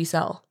copies did we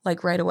sell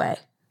like right away?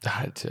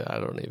 I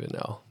don't even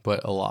know,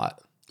 but a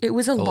lot. It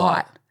was a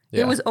lot.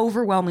 Yeah. It was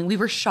overwhelming. We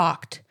were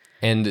shocked.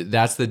 And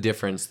that's the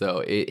difference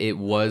though. It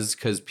was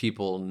because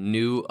people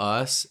knew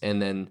us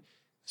and then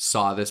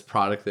saw this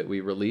product that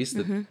we released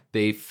that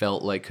they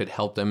felt like could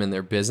help them in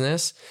their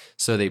business.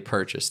 So they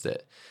purchased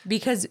it.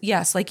 Because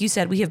yes, like you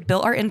said, we have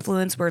built our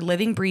influence. We're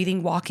living,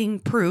 breathing, walking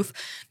proof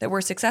that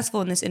we're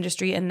successful in this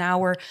industry. And now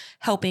we're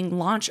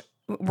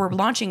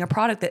launching a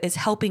product that is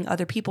helping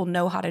other people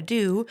know how to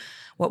do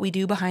what we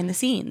do behind the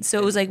scenes. So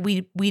it was like,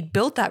 we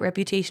built that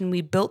reputation.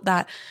 We built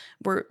that,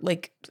 we're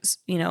like,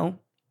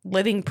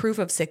 living proof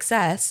of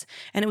success,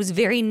 and it was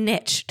very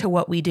niche to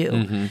what we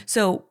do.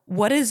 So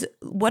what is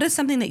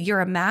something that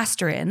you're a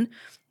master in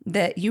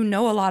that you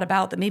know a lot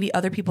about that maybe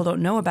other people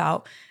don't know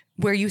about,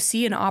 where you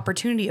see an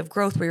opportunity of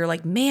growth where you're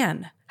like,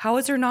 man, how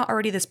is there not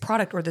already this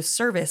product or this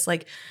service?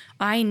 Like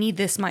I need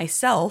this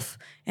myself.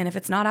 And if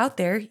it's not out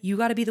there, you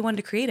got to be the one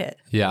to create it.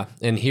 Yeah.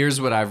 And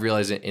here's what I've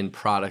realized in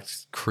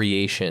product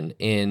creation,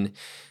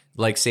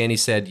 like Sandy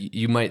said,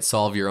 you might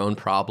solve your own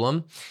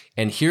problem.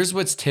 And here's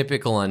what's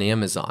typical on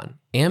Amazon.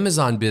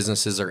 Amazon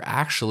businesses are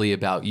actually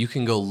about, you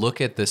can go look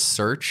at the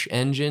search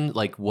engine,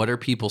 like what are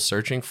people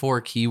searching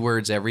for,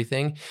 keywords,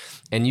 everything.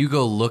 And you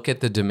go look at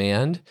the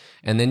demand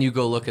and then you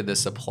go look at the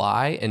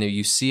supply and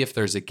you see if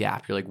there's a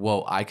gap. You're like,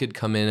 whoa, I could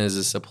come in as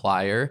a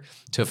supplier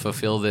to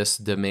fulfill this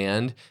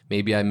demand.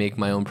 Maybe I make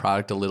my own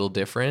product a little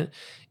different.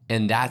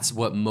 And that's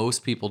what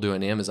most people do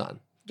on Amazon.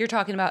 You're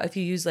talking about if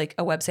you use like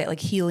a website like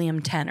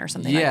Helium 10 or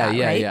something like that,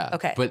 right? Yeah.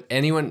 Okay. But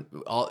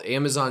all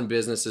Amazon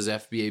businesses,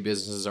 FBA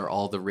businesses are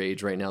all the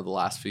rage right now the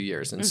last few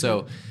years. And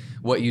so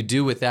what you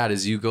do with that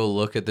is you go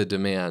look at the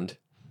demand,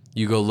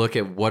 you go look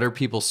at what are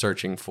people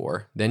searching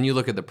for, then you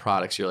look at the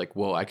products, you're like,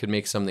 whoa, I could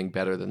make something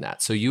better than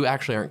that. So you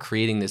actually aren't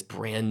creating this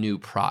brand new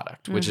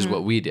product, which is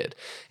what we did.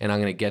 And I'm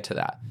going to get to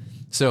that.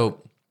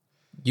 So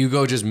you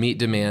go just meet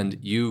demand.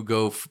 You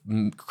go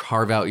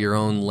carve out your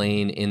own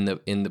lane in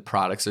the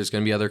products. There's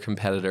going to be other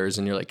competitors,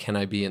 and you're like, can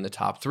I be in the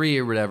top 3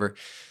 or whatever?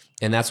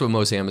 And that's what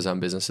most Amazon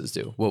businesses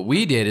do. What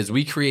we did is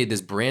we created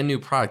this brand new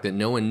product that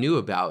no one knew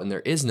about, and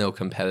there is no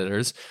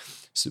competitors.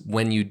 So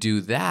when you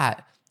do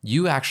that,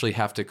 you actually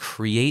have to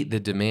create the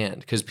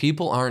demand, because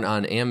people aren't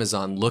on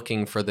Amazon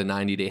looking for the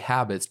 90-day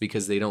habits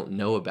because they don't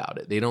know about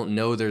it. They don't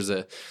know there's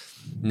a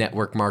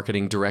network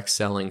marketing, direct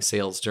selling,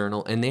 sales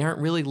journal, and they aren't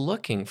really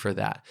looking for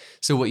that.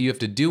 So what you have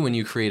to do when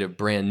you create a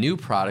brand new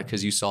product,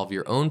 because you solve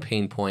your own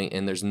pain point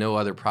and there's no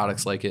other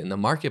products like it in the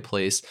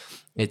marketplace,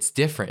 it's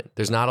different.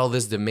 There's not all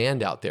this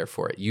demand out there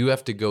for it. You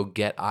have to go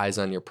get eyes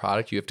on your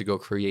product. You have to go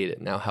create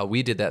it. Now, how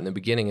we did that in the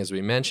beginning, as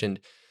we mentioned,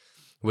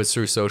 was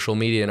through social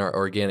media and our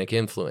organic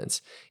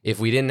influence. If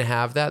we didn't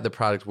have that, the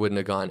product wouldn't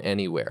have gone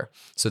anywhere.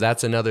 So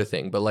that's another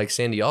thing. But like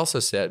Sandy also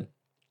said,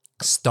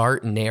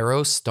 start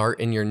narrow, start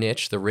in your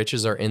niche. The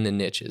riches are in the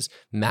niches.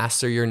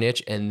 Master your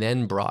niche and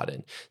then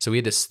broaden. So we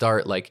had to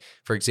start, like,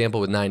 for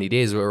example, with 90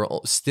 days, we were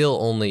still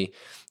only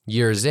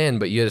years in,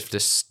 but you have to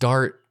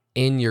start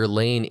in your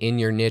lane, in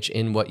your niche,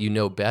 in what you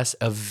know best.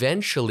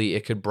 Eventually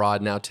it could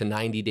broaden out to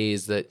 90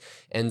 days that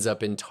ends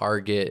up in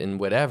Target and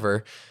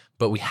whatever,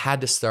 but we had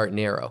to start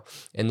narrow.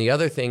 And the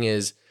other thing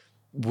is,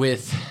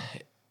 with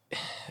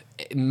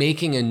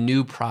making a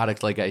new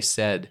product, like I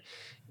said,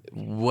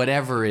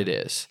 whatever it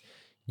is,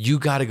 you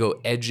got to go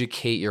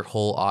educate your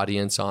whole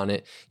audience on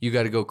it. You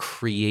got to go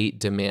create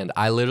demand.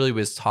 I literally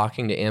was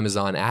talking to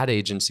Amazon ad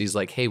agencies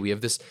like, hey, we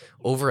have this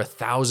over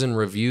 1,000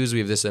 reviews. We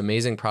have this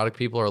amazing product.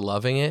 People are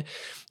loving it.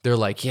 They're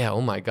like, yeah,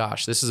 oh my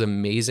gosh, this is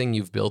amazing.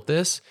 You've built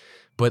this,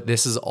 but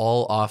this is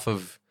all off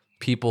of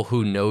people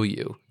who know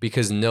you,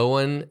 because no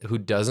one who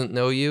doesn't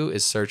know you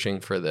is searching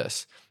for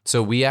this.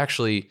 So we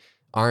actually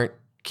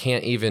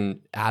can't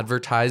even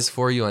advertise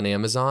for you on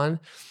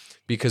Amazon,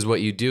 because what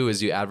you do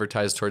is you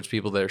advertise towards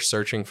people that are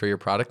searching for your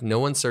product. No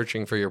one's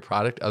searching for your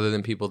product other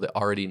than people that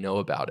already know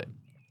about it.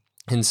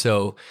 And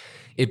so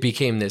it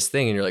became this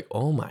thing, and you're like,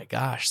 oh my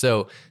gosh.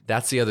 So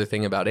that's the other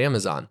thing about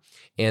Amazon.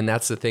 And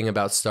that's the thing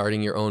about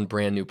starting your own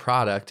brand new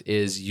product,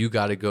 is you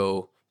got to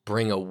go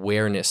bring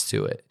awareness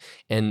to it.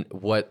 And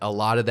what a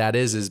lot of that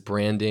is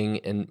branding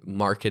and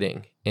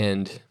marketing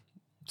and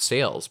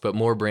sales, but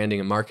more branding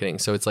and marketing.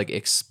 So it's like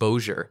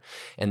exposure.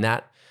 And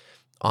that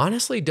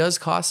honestly does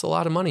cost a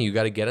lot of money. You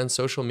got to get on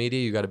social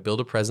media. You got to build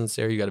a presence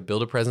there. You got to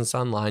build a presence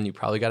online. You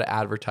probably got to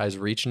advertise,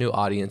 reach new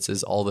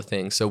audiences, all the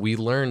things. So we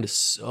learned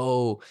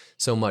so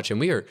much. And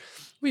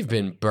we've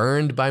been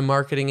burned by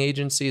marketing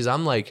agencies.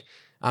 I'm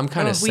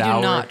kind of sour. We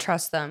do not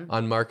trust them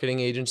on marketing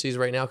agencies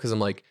right now, because I'm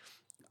like,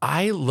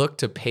 I look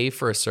to pay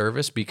for a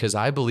service because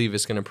I believe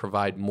it's going to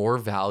provide more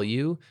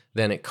value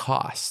than it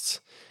costs.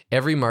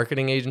 Every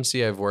marketing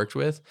agency I've worked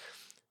with,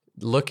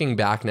 looking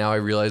back now, I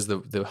realize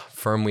the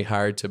firm we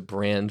hired to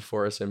brand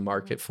for us and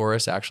market for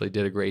us actually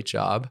did a great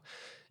job.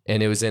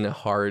 And it was in a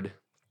hard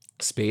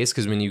space,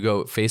 because when you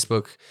go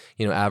Facebook,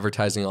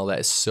 advertising, all that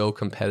is so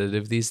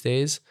competitive these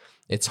days.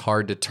 It's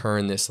hard to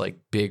turn this like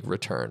big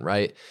return,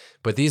 right?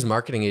 But these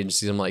marketing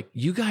agencies, I'm like,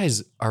 you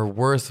guys are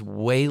worth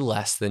way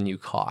less than you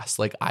cost.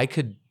 Like, I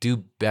could do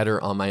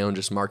better on my own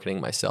just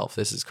marketing myself.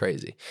 This is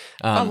crazy.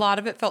 A lot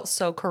of it felt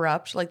so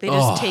corrupt. Like, they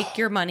just take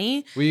your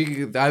money.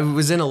 I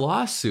was in a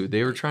lawsuit.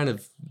 They were trying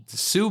to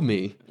sue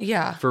me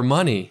for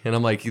money. And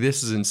I'm like,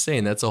 this is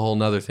insane. That's a whole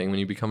nother thing. When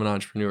you become an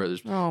entrepreneur,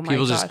 there's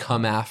people just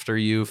come after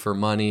you for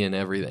money and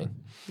everything.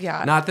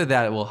 Yeah. Not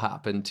that will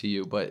happen to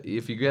you, but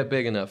if you get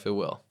big enough, it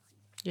will.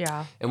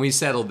 Yeah. And we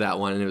settled that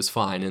one, and it was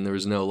fine, and there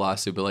was no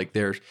lawsuit. But like,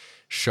 they're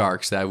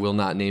sharks. That I will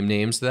not name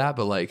names to that,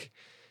 but like,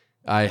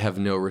 I have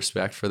no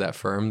respect for that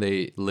firm.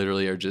 They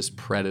literally are just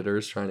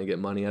predators trying to get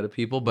money out of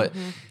people. But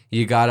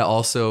you got to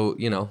also,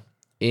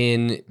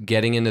 in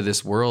getting into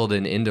this world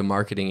and into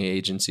marketing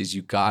agencies,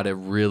 you got to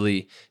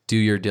really do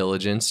your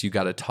diligence. You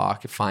got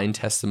to find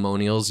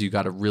testimonials. You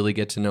got to really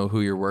get to know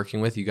who you're working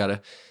with. You got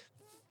to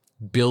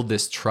build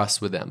this trust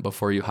with them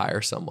before you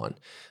hire someone.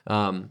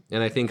 And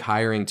I think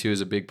hiring too is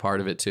a big part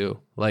of it too.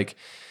 Like,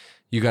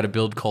 you got to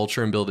build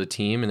culture and build a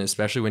team. And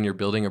especially when you're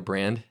building a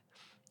brand,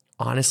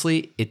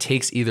 honestly, it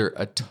takes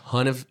a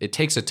ton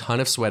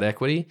of sweat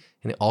equity,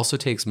 and it also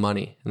takes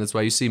money. And that's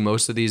why you see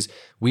most of these,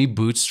 we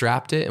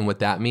bootstrapped it. And what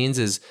that means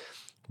is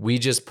we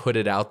just put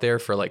it out there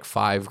for like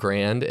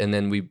 $5,000, and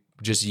then we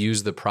just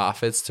use the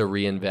profits to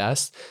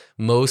reinvest.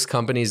 Most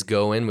companies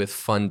go in with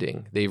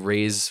funding. They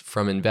raise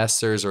from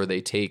investors, or they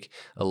take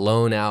a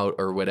loan out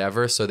or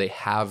whatever. So they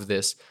have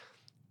this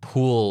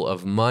pool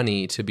of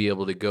money to be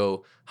able to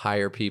go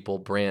hire people,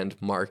 brand,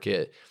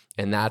 market.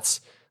 And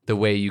that's the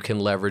way you can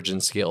leverage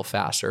and scale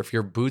faster. If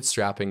you're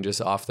bootstrapping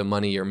just off the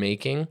money you're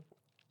making,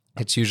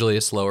 it's usually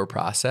a slower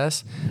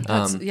process.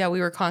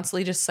 We were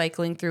constantly just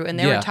cycling through. And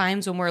there were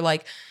times when we're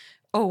like,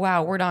 oh,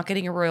 wow, we're not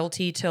getting a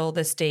royalty till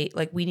this date.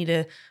 Like, we need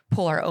to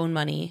pull our own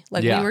money.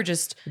 Like, we were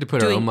just to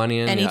put our own money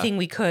in anything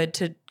we could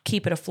to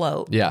keep it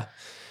afloat. Yeah.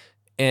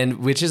 And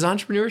which is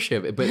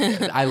entrepreneurship.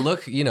 But I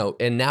look,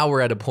 and now we're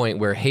at a point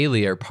where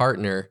Haley, our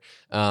partner,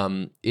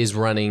 is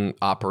running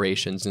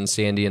operations, and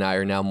Sandy and I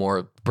are now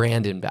more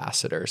brand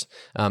ambassadors,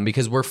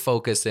 because we're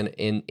focused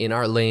in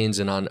our lanes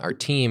and on our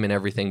team and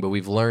everything. But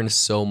we've learned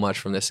so much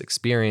from this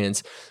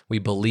experience. We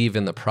believe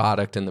in the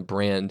product and the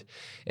brand,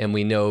 and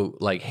we know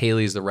like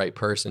Haley's the right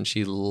person.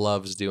 She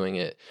loves doing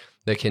it,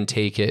 that can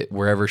take it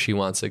wherever she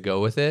wants to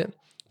go with it.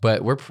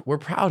 but we're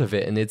proud of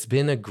it. And it's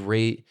been a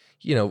great,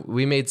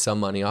 we made some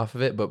money off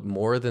of it, but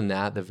more than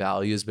that, the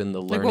value has been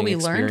the learning what we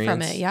experience learned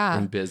from it, yeah.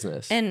 in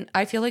business. And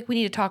I feel like we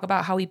need to talk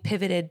about how we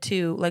pivoted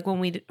to like when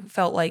we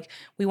felt like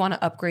we want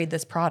to upgrade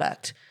this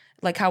product,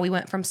 like how we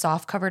went from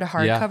soft cover to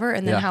hard cover,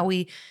 and then how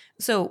we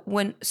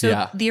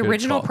the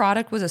original call.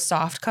 product was a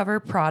soft cover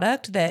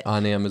product that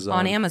on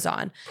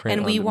Amazon,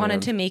 and on we wanted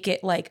demand. to make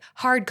it like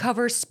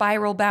hardcover,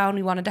 spiral bound.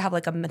 We wanted to have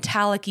like a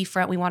metallic-y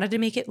front. We wanted to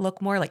make it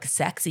look more like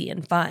sexy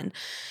and fun,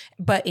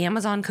 but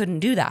Amazon couldn't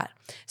do that.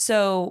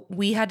 So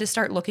we had to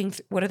start looking.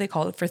 What are they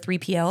called for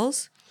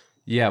 3PLs?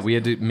 Yeah, we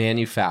had to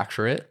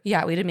manufacture it.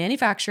 Yeah, we had to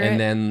manufacture and it.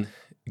 then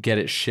get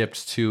it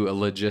shipped to a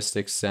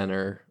logistics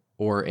center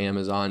or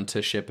Amazon to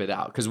ship it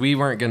out, because we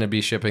weren't going to be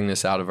shipping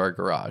this out of our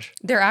garage.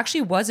 There actually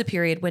was a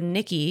period when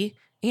Nikki,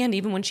 and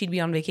even when she'd be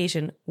on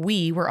vacation,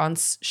 we were on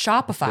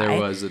Shopify.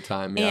 There was a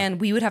time, yeah. And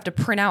we would have to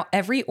print out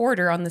every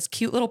order on this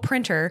cute little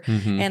printer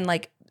and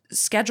like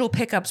schedule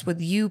pickups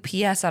with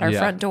UPS at our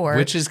front door.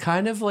 Which is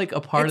kind of like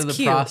a part It's of the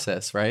cute.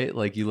 process, right?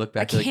 Like you look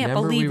back, I like, can't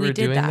remember believe we we were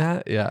did doing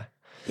that. that? Yeah.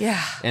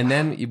 Yeah. And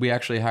then we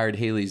actually hired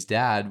Haley's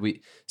dad.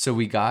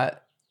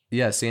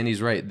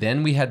 Sandy's right.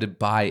 Then we had to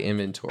buy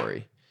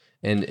inventory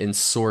and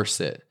source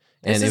it.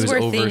 This And is it was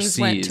where overseas. things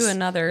went to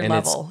another and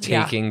level. It's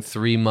Yeah. taking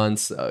 3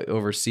 months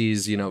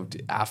overseas,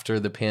 after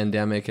the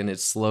pandemic, and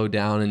it's slowed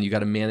down, and you got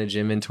to manage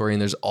inventory,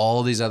 and there's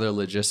all these other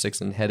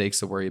logistics and headaches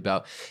to worry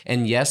about.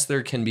 And yes,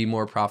 there can be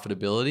more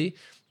profitability,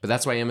 but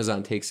that's why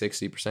Amazon takes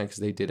 60%, because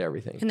they did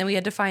everything. And then we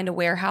had to find a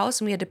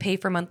warehouse, and we had to pay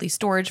for monthly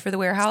storage for the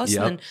warehouse.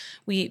 Yep. And then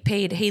we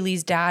paid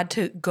Haley's dad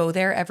to go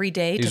there every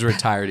day. He's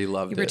retired. He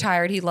loved it. He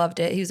retired. He loved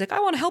it. He was like, I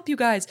want to help you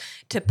guys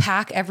to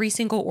pack every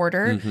single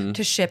order,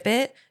 to ship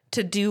it,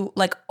 to do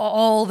like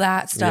all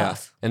that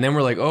stuff. Yeah. And then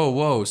we're like, oh,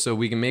 whoa, so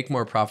we can make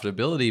more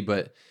profitability,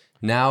 but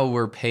now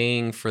we're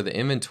paying for the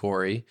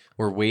inventory.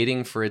 We're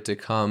waiting for it to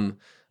come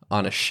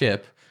on a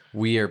ship.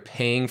 We are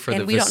paying for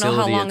the we don't know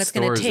facility how long it it's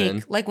going to stores take.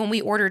 in. Like when we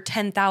order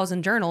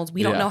 10,000 journals,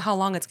 we don't know how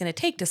long it's going to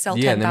take to sell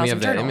 10,000 and then we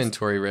have journals. that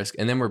inventory risk.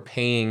 And then we're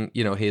paying,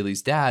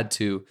 Haley's dad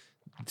to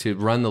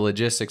run the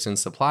logistics and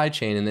supply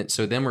chain. And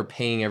then we're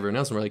paying everyone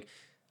else. And we're like,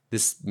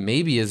 this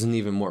maybe isn't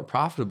even more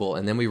profitable.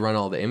 And then we run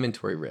all the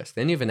inventory risk.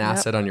 Then you have an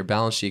asset on your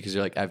balance sheet because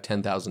you're like, I have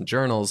 10,000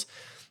 journals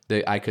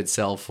that I could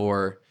sell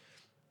for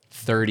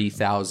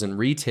 30,000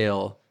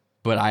 retail,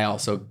 but I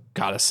also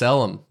got to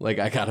sell them. Like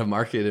I got to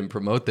market and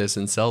promote this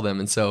and sell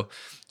them. And so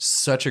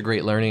such a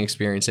great learning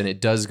experience. And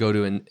it does go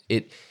to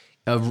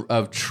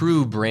a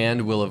true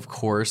brand will, of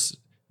course,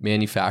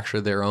 manufacture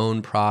their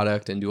own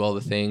product and do all the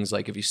things.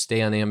 Like if you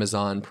stay on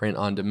Amazon, print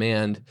on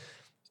demand,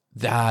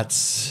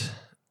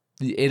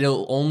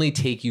 it'll only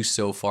take you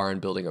so far in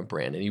building a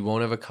brand, and you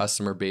won't have a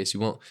customer base. You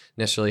won't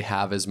necessarily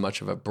have as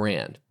much of a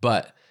brand,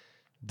 but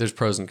there's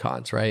pros and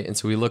cons, right? And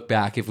so we look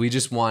back, if we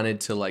just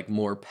wanted to like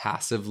more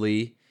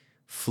passively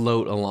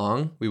float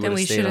along, we would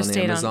have stayed on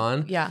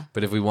Amazon. Yeah.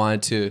 But if we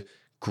wanted to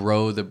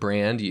grow the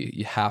brand,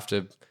 you have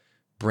to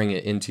bring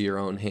it into your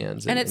own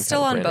hands. And it's still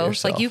kind on of brand it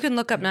both. Like yourself. you can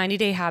look up 90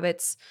 Day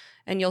Habits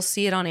and you'll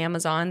see it on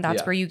Amazon.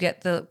 That's where you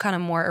get the kind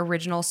of more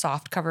original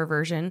soft cover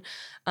version.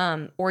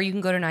 Or you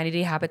can go to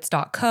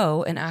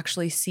 90dayhabits.co and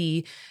actually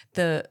see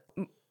the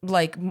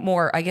like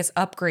more, I guess,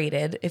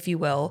 upgraded, if you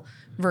will,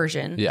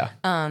 version. Yeah.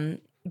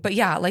 But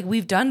yeah, like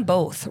we've done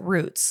both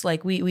routes.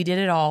 Like we did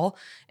it all,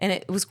 and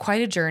it was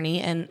quite a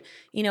journey. And,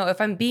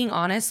 if I'm being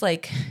honest,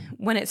 like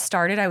when it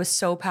started, I was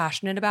so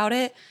passionate about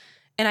it.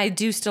 And I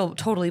do still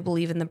totally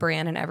believe in the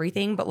brand and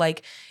everything, but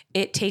like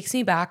it takes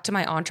me back to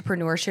my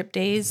entrepreneurship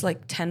days,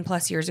 like 10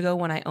 plus years ago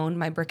when I owned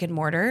my brick and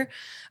mortar,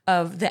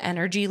 of the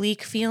energy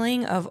leak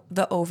feeling of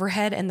the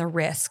overhead and the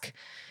risk.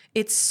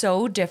 It's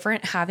so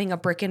different having a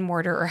brick and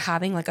mortar or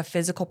having like a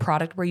physical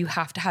product where you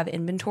have to have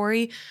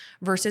inventory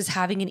versus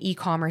having an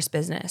e-commerce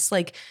business.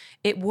 Like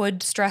it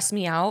would stress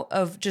me out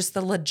of just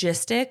the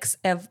logistics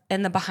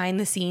and the behind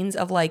the scenes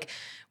of like,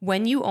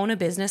 when you own a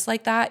business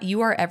like that, you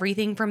are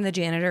everything from the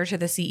janitor to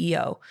the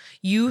CEO.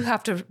 You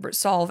have to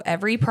solve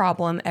every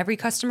problem, every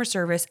customer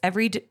service,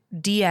 every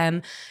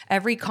DM,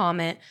 every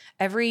comment,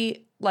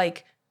 every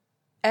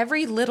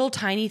little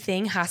tiny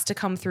thing has to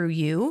come through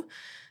you,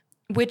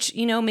 which,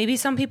 maybe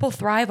some people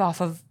thrive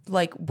off of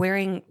like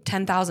wearing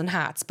 10,000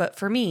 hats. But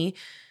for me,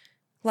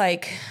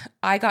 like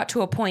I got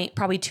to a point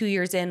probably 2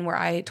 years in where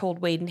I told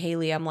Wade and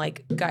Haley, I'm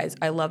like, guys,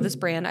 I love this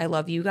brand. I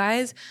love you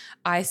guys.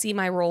 I see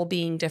my role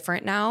being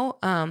different now.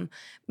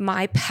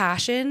 My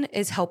passion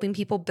is helping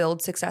people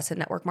build success in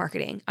network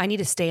marketing. I need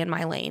to stay in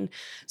my lane.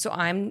 So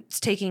I'm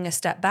taking a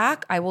step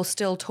back. I will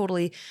still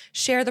totally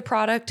share the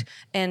product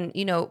and,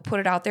 put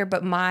it out there.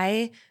 But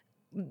my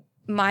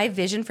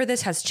vision for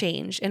this has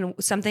changed. And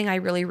something I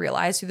really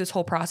realized through this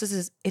whole process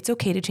is it's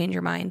okay to change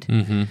your mind.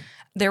 Mm-hmm.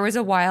 There was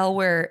a while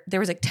where there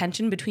was like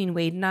tension between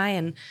Wade and I,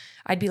 and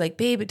I'd be like,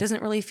 babe, it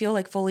doesn't really feel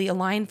like fully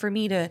aligned for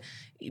me to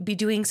be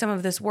doing some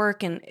of this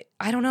work. And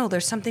I don't know,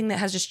 there's something that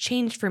has just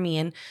changed for me.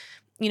 And,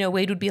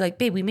 Wade would be like,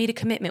 babe, we made a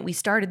commitment. We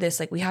started this,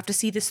 like we have to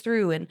see this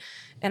through. And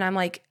I'm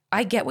like,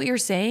 I get what you're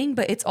saying,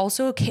 but it's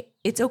also okay.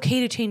 It's okay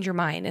to change your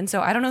mind. And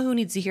so I don't know who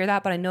needs to hear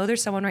that, but I know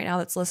there's someone right now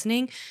that's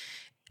listening,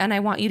 and I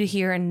want you to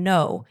hear and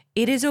know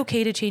it is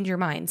okay to change your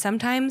mind.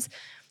 Sometimes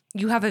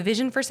you have a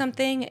vision for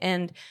something,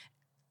 and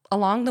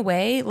along the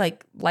way,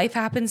 like life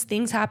happens,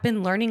 things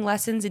happen, learning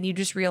lessons, and you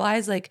just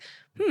realize like,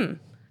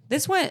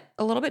 this went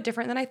a little bit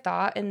different than I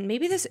thought. And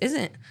maybe this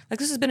isn't, like,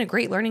 this has been a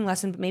great learning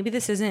lesson, but maybe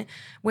this isn't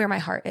where my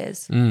heart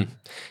is.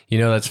 You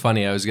know, that's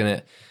funny. I was going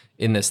to,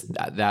 in this,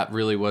 that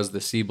really was the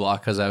C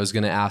block, because I was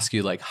going to ask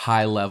you like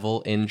high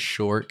level, in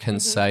short,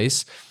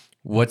 concise,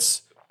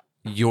 what's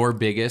your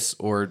biggest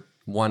or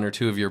one or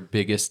two of your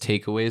biggest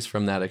takeaways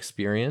from that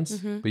experience?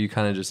 But you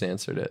kind of just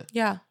answered it.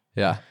 Yeah.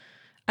 Yeah.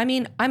 I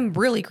mean, I'm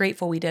really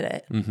grateful we did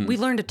it. We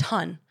learned a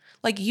ton.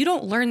 Like, you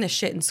don't learn this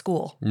shit in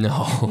school.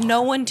 No.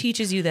 No one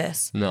teaches you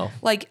this. No.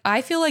 Like,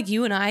 I feel like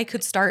you and I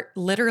could start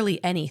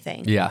literally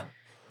anything. Yeah.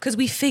 Because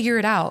we figure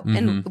it out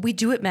and we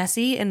do it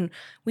messy and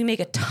we make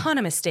a ton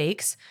of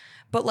mistakes,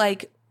 but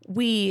like,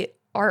 we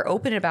are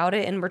open about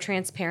it and we're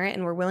transparent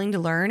and we're willing to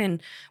learn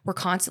and we're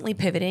constantly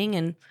pivoting.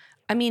 And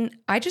I mean,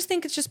 I just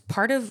think it's just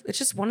it's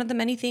just one of the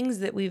many things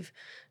that we've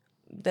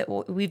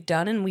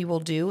done and we will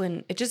do.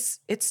 And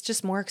it's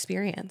just more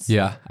experience.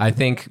 Yeah. I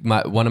think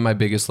one of my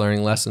biggest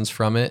learning lessons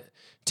from it,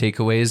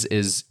 takeaways,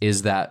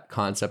 is that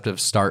concept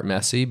of start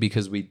messy,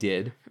 because we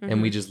did,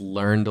 and we just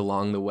learned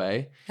along the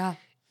way. Yeah.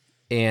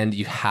 And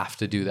you have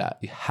to do that.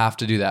 You have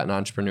to do that in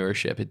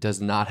entrepreneurship. It does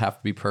not have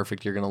to be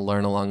perfect. You're going to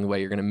learn along the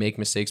way. You're going to make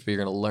mistakes, but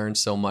you're going to learn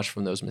so much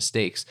from those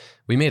mistakes.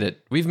 We've made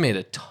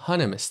a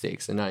ton of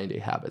mistakes in 90 Day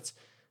Habits,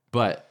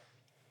 but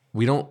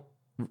I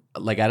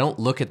don't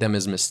look at them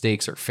as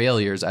mistakes or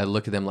failures. I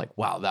look at them like,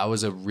 wow, that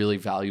was a really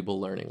valuable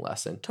learning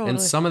lesson. Totally.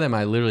 And some of them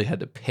I literally had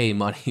to pay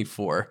money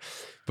for.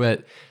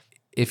 But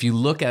if you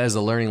look at it as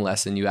a learning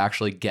lesson, you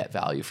actually get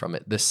value from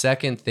it. The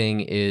second thing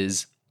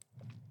is,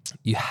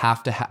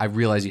 I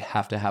realize you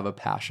have to have a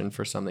passion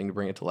for something to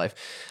bring it to life.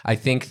 I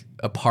think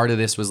a part of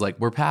this was like,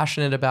 we're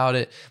passionate about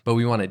it, but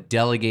we want to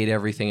delegate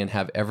everything and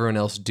have everyone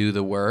else do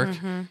the work.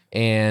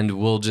 And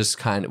we'll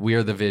just we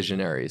are the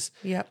visionaries.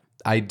 Yep.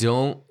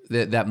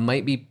 That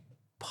might be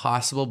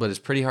possible, but it's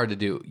pretty hard to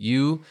do.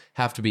 You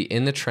have to be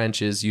in the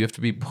trenches. You have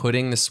to be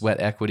putting the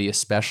sweat equity,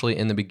 especially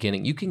in the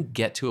beginning. You can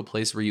get to a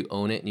place where you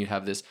own it and you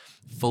have this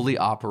fully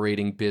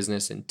operating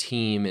business and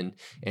team, and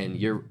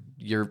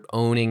you're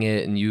owning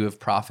it and you have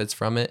profits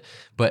from it.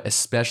 But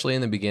especially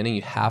in the beginning,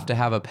 you have to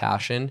have a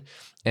passion,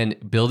 and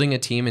building a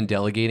team and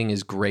delegating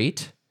is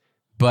great,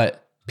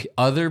 but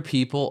other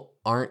people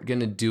aren't going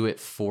to do it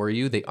for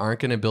you. They aren't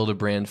going to build a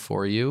brand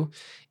for you,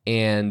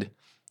 and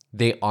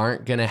they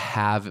aren't going to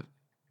have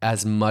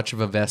as much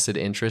of a vested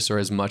interest or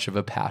as much of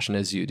a passion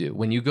as you do.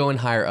 When you go and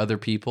hire other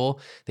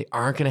people, they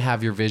aren't going to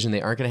have your vision.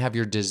 They aren't going to have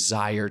your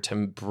desire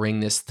to bring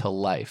this to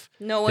life.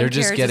 They're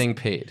just getting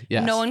paid.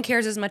 Yes. No one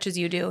cares as much as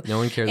you do. No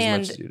one cares as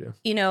much as you do.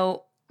 You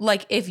know,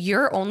 like, if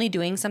you're only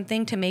doing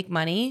something to make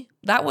money,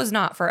 that's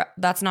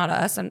not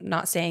us. I'm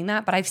not saying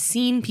that, but I've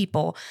seen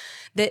people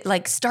that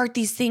like start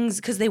these things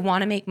because they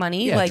want to make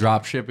money. Yeah, like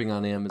drop shipping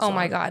on Amazon. Oh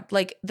my God.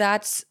 Like,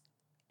 that's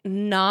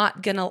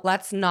not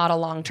a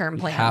long-term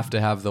plan. You have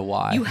to have the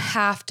why. You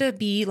have to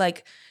be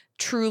like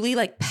truly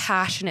like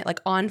passionate,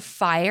 like on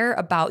fire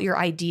about your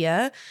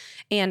idea,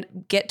 and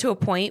get to a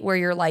point where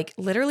you're like,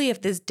 literally,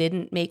 if this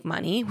didn't make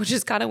money, which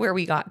is kind of where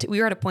we got to, we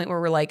were at a point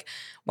where we're like,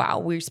 wow,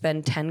 we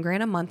spend 10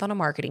 grand a month on a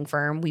marketing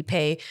firm. We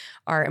pay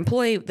our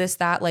employee this,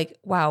 that, like,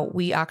 wow,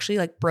 we actually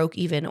like broke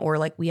even, or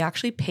like we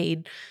actually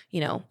paid,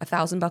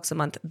 $1,000 a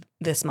month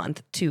this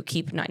month to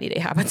keep 90 Day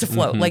Habits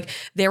afloat. Like,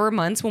 there were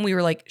months when we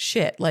were like,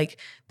 shit, like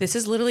this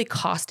is literally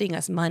costing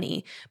us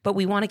money, but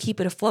we want to keep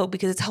it afloat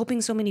because it's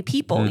helping so many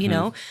people,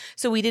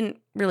 So we didn't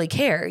really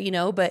care,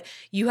 but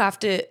you have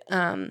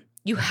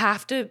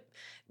to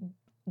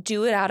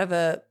do it out of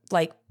a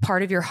like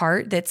part of your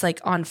heart that's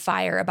like on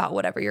fire about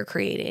whatever you're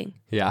creating.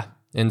 Yeah.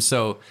 And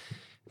so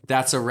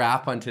that's a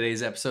wrap on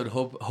today's episode.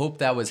 Hope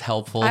that was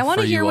helpful. I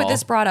want to hear what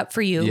this brought up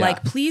for you. Yeah.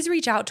 Like, please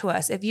reach out to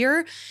us. If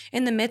you're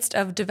in the midst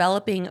of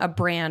developing a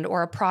brand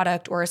or a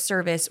product or a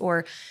service,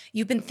 or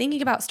you've been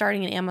thinking about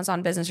starting an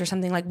Amazon business or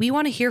something, like, we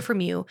want to hear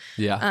from you.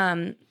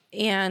 Yeah.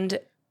 And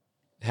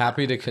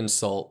happy to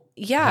consult.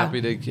 Yeah.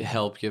 Happy to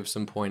help give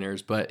some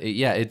pointers, but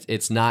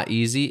it's not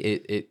easy.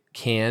 It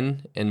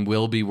can and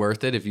will be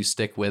worth it if you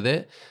stick with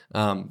it.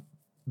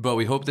 But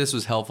we hope this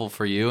was helpful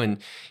for you. And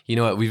you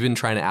know what? We've been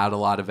trying to add a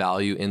lot of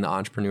value in the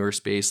entrepreneur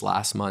space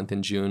last month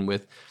in June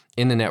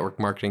in the network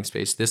marketing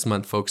space. This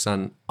month, focus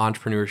on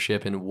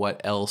entrepreneurship and what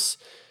else,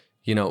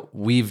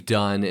 we've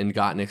done and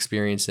gotten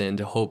experience in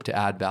to hope to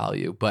add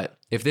value. But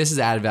if this has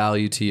added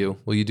value to you,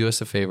 will you do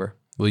us a favor?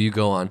 Will you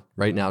go on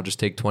right now? Just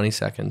take 20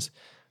 seconds.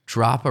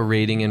 Drop a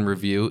rating and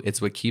review.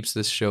 It's what keeps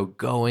this show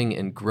going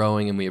and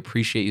growing, and we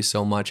appreciate you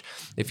so much.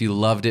 If you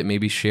loved it,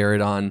 maybe share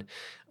it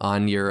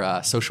on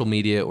your social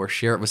media, or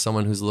share it with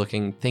someone who's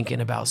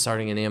thinking about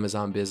starting an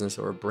Amazon business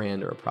or a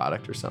brand or a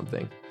product or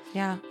something.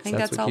 Yeah, I think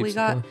that's what all we keeps it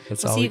got. going.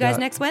 That's We'll all see we you guys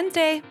got. next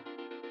Wednesday.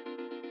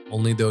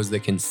 Only those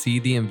that can see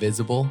the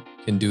invisible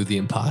can do the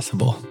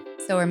impossible.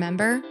 So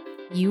remember,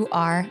 You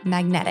are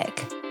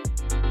magnetic.